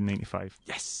 1995.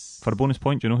 Yes! For a bonus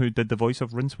point, do you know who did the voice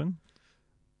of Rincewind?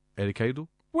 Eric Idle.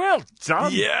 Well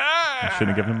done! Yeah! I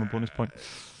shouldn't have given him a bonus point.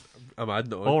 I'm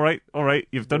adding it on. All right.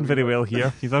 You've done very well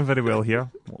here.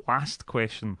 Last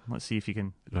question. Let's see if you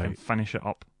can finish it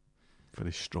up.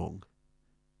 Finish strong.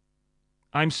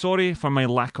 I'm sorry for my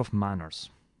lack of manners,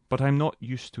 but I'm not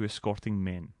used to escorting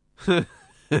men. Oh,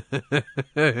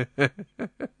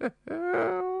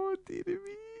 dear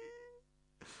me.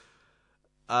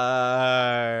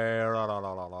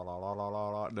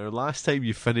 Now, last time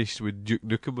you finished with Duke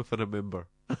Nukem, if I remember.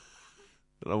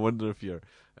 And I wonder if you're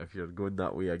going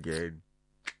that way again.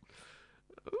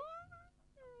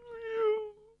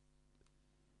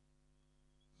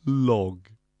 Log.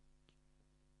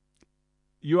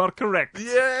 You are correct.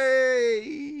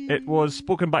 Yay! It was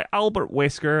spoken by Albert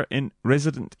Wesker in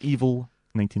Resident Evil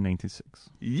 1996.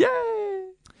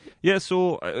 Yay! Yeah,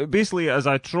 so basically, as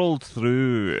I trolled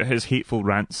through his hateful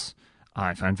rants,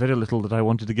 I found very little that I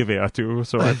wanted to give air to,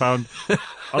 so I found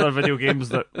other video games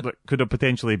that could have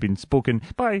potentially been spoken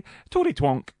by Tory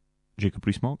Twonk, Jacob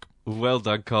Rees-Mogg. Well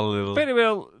done, Colin. Very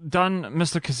well done,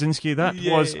 Mr. Kaczynski. That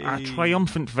was a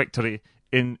triumphant victory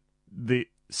in the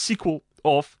sequel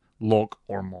of Log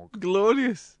or Mog.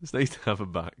 Glorious. It's nice to have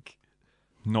him back.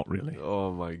 Not really.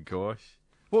 Oh my gosh.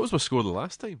 What was my score the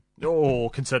last time? Oh,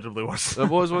 considerably worse. It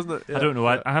was, wasn't it? I don't know.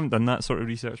 I haven't done that sort of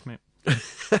research, mate.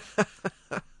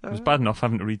 It was bad enough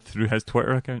having to read through his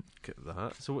Twitter account. Get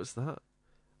that. So what's that?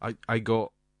 I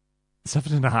got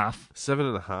 7.5.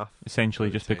 7.5. Essentially, out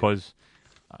of just 10. because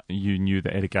you knew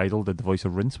that Eric Idle did the voice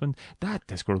of Rincewind. That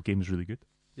Discworld game is really good.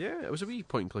 Yeah, it was a wee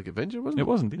point-and-click adventure, wasn't it? It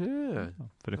was indeed. Yeah. Oh,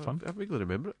 very fun. I vaguely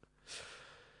remember it.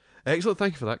 Excellent.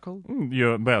 Thank you for that, Colin.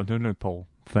 Yeah, well, no, Paul.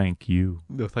 Thank you.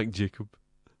 No, thank Jacob.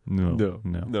 No.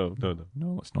 No,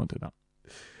 let's not do that.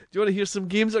 Do you want to hear some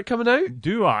games that are coming out?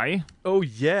 Do I? Oh,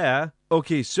 yeah.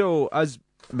 Okay, so as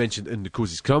mentioned in the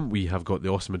Cozy Scrum, we have got the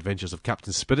awesome adventures of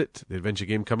Captain Spirit, the adventure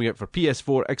game coming out for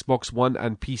PS4, Xbox One,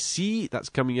 and PC. That's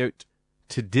coming out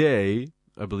today,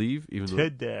 I believe. Even though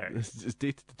it's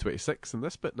dated to 26th in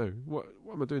this bit now. What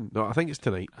am I doing? No, I think it's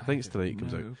tonight. I think it's tonight it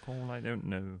comes out. Paul, I don't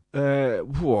know.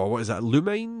 What is that?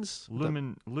 Lumines?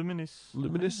 Luminous.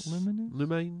 Lumines?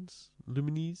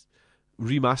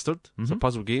 Remastered. It's a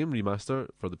puzzle game remaster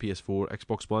for the PS4,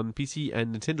 Xbox One, PC,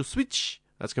 and Nintendo Switch.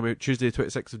 That's coming out Tuesday,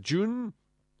 26th of June.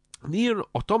 Nier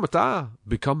Automata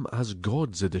Become as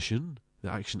Gods Edition.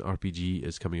 The action RPG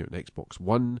is coming out on Xbox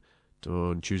One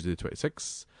on Tuesday, the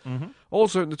 26th.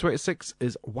 Also on the 26th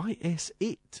is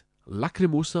YS8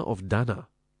 Lacrimosa of Dana.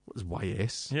 What is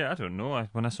YS? Yeah, I don't know.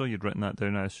 When I saw you'd written that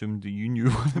down, I assumed that you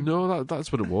knew. No,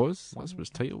 that's what it was. That's what its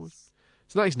title was.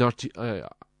 It's a nice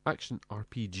action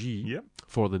RPG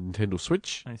for the Nintendo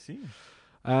Switch. I see.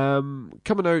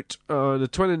 Coming out on the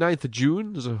 29th of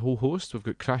June, there's a whole host. We've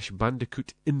got Crash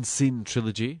Bandicoot Insane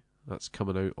Trilogy. That's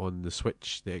coming out on the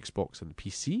Switch, the Xbox, and the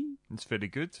PC. It's very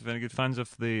good. Very good. Fans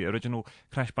of the original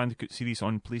Crash Bandicoot series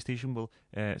on PlayStation will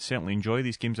certainly enjoy.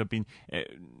 These games have been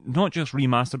not just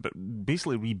remastered, but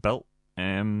basically rebuilt.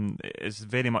 It's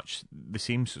very much the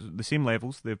same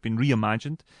levels. They've been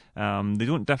reimagined. They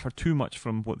don't differ too much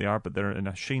from what they are, but they're in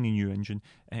a shiny new engine.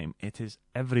 It is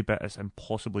every bit as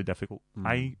impossibly difficult.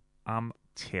 I am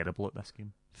terrible at this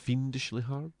game. Fiendishly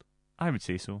hard? I would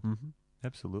say so.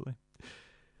 Absolutely.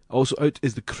 Also out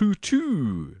is the Crew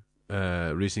 2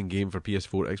 racing game for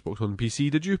PS4, Xbox One, and PC.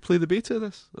 Did you play the beta of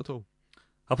this at all?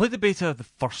 I played the beta of the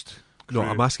first. No,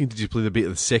 I'm asking, did you play the beta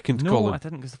of the second, No, Colin? I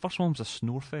didn't, because the first one was a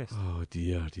Snorefest. Oh,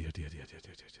 dear.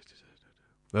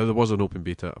 Now, there was an open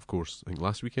beta, of course, I think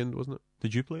last weekend, wasn't it?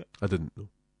 Did you play it? I didn't, no.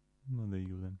 Well, there you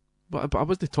go then. But I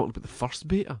wasn't talking about the first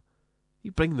beta.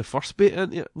 You bringing the first beta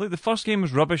into it? Look, the first game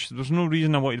was rubbish. There's no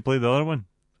reason I wanted to play the other one.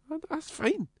 That's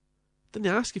fine. Didn't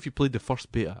ask if you played the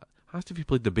first beta. I asked if you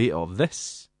played the beta of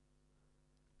this.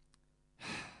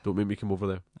 Don't make me come over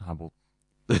there. I will.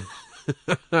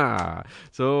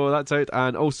 So that's out,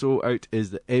 and also out is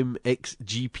the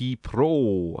MXGP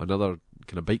Pro, another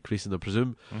kind of bike racing, I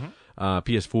presume.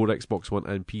 PS4, Xbox One,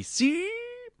 and PC.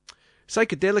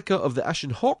 Psychedelica of the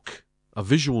Ashen Hawk, a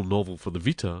visual novel for the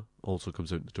Vita, also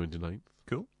comes out on the 29th.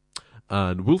 Cool.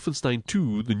 And Wolfenstein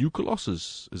 2, The New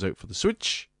Colossus, is out for the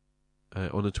Switch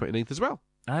on the 29th as well.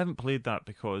 I haven't played that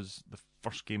because the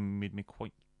first game made me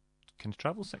quite kind of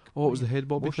travel sick. Oh, it was the head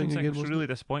bobbing Motion thing sick, again, which was wasn't really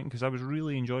disappointing because I was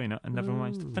really enjoying it and never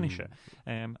managed to finish it.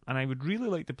 And I would really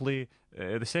like to play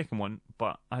the second one,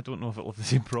 but I don't know if it'll have the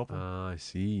same problem. I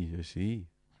see.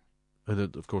 And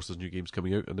then, of course, there's new games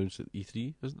coming out announced at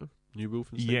E3, isn't there? New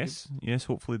Wolfenstein. Yes.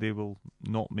 Hopefully they will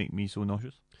not make me so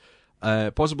nauseous.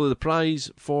 Possibly the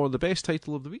prize for the best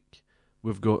title of the week.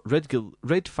 We've got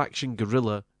Red Faction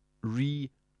Guerrilla Remastered.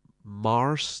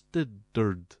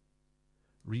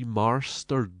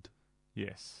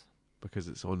 Yes. Because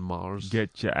it's on Mars.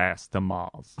 Get your ass to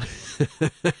Mars.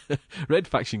 Red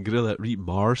Faction Guerrilla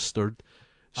Remastered.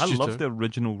 I love the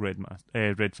original Red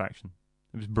Faction.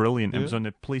 It was brilliant. It was on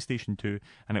the PlayStation 2,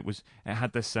 and it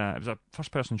had this. It was a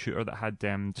first-person shooter that had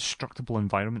destructible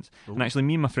environments. Oh. And actually,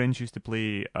 me and my friends used to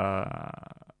play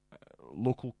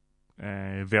local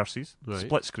versus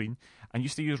split screen, and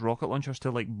used to use rocket launchers to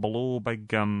like blow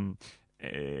big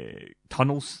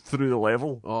tunnels through the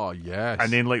level. Oh yes,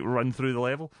 and then like run through the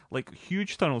level. Like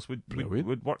huge tunnels would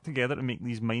work together to make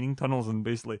these mining tunnels, and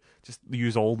basically just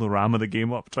use all the RAM of the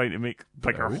game up, trying to make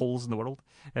bigger holes in the world.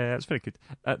 It's very good.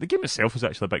 The game itself was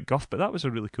actually a bit guff, but that was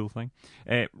a really cool thing.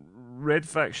 Red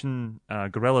Faction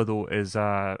Guerrilla though is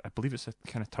I believe it's a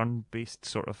kind of turn-based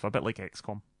sort of, a bit like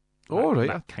XCOM.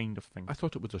 That kind of thing. I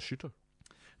thought it was a shooter.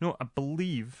 No, I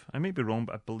believe, I may be wrong,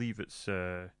 but I believe it's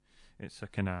a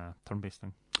kind of turn-based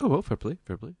thing. Oh well, fair play.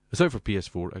 It's out for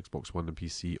PS4, Xbox One, and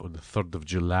PC on the 3rd of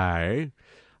July.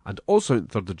 And also on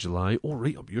the 3rd of July,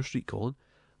 right up your street, Colin,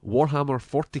 Warhammer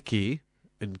 40k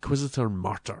Inquisitor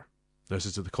Martyr. This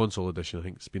is the console edition. I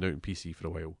think it's been out on PC for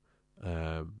a while.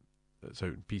 It's out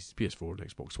on PS4 and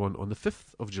Xbox One on the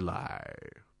 5th of July.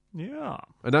 Yeah.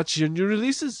 And that's your new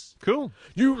releases. Cool.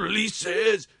 New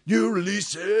releases. New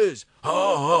releases.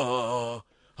 Ha ha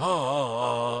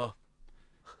ha.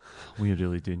 We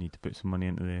really do need to put some money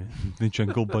into the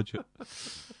jingle budget.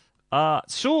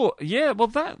 So yeah, well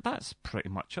that's pretty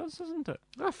much us, isn't it?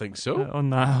 I think so. On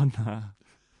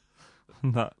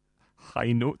that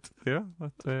high note there,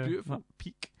 Beautiful. that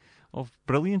peak of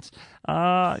brilliance.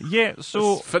 Yeah,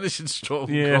 so It's finishing strong.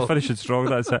 yeah, Colin. finishing strong.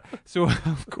 That's it. So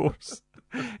of course,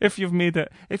 if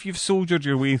you've soldiered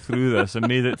your way through this and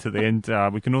made it to the end,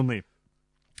 we can only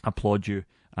applaud you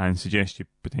and suggest you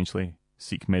potentially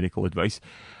seek medical advice.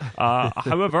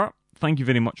 However, thank you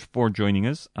very much for joining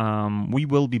us. We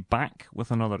will be back with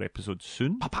another episode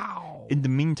soon. Pow. In the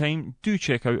meantime, do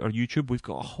check out our YouTube. We've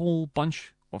got a whole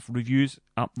bunch of reviews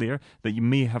up there that you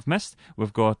may have missed.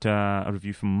 We've got a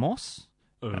review from Moss.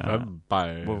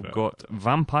 Vampire. We've got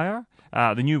Vampire.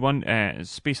 The new one is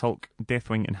Space Hulk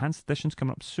Deathwing Enhanced Edition's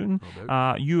coming up soon.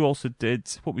 You also did,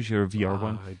 what was your VR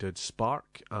one? I did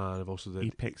Spark, and I've also did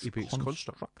Apex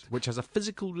Construct, which has a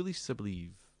physical release, I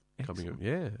believe, coming out.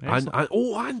 Yeah,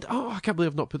 Excellent. I can't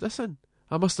believe I've not put this in.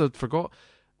 I must have forgot.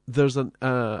 There's I'm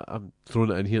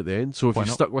throwing it in here at the end. So if Why you've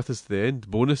not? stuck with us to the end,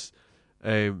 bonus.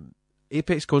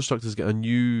 Apex Construct has got a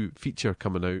new feature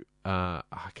coming out. I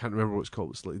can't remember what it's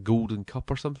called. It's like Golden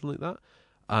Cup or something like that.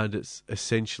 And it's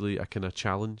essentially a kind of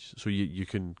challenge, so you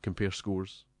can compare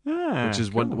scores, which is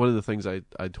cool. one of the things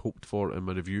I'd hoped for in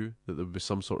my review, that there would be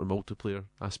some sort of multiplayer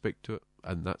aspect to it,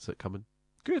 and that's it coming.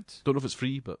 Good. Don't know if it's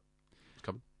free, but it's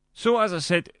coming. So, as I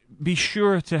said, be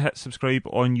sure to hit subscribe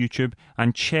on YouTube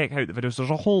and check out the videos. There's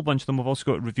a whole bunch of them. We've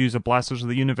also got reviews of Blasters of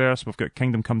the Universe. We've got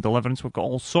Kingdom Come Deliverance. We've got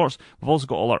all sorts. We've also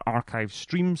got all our archive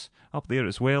streams up there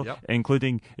as well,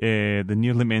 including the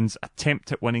Nearly Men's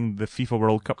attempt at winning the FIFA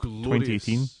World Cup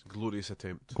 2018. Glorious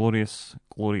attempt. Glorious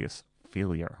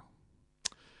failure.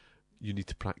 You need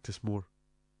to practice more.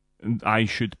 I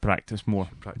should practice more.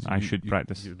 I should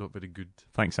practice. You're not very good.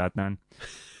 Thanks, Adnan.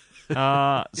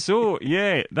 So,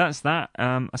 yeah, that's that.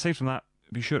 Aside from that,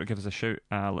 be sure to give us a shout.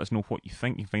 Let us know what you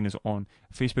think. You can find us on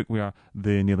Facebook. We are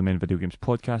the Nearly Men Video Games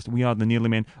Podcast. We are the Nearly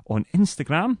Men on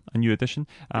Instagram, a new addition.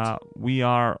 We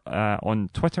are on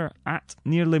Twitter at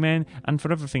Nearly Men. And for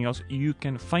everything else, you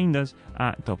can find us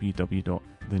at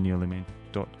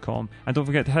www.thenearlymen.com. And don't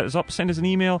forget to hit us up. Send us an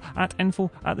email at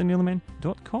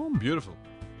info@thenearlymen.com. Beautiful.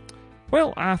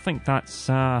 Well, I think that's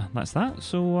that.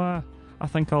 So I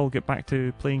think I'll get back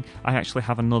to playing. I actually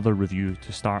have another review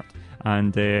to start,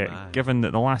 and given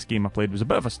that the last game I played was a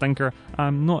bit of a stinker,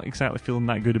 I'm not exactly feeling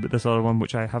that good about this other one,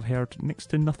 which I have heard next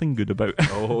to nothing good about.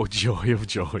 Oh, joy of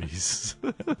joys.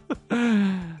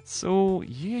 So,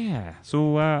 yeah.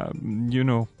 So,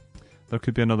 there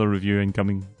could be another review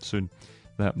incoming soon.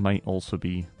 That might also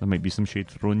be, there might be some shade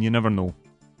thrown. You never know.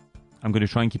 I'm going to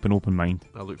try and keep an open mind.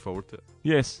 I look forward to it.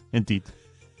 Yes, indeed.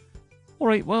 All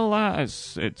right, well,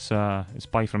 it's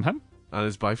bye from him. And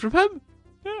it's bye from him.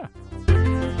 Yeah.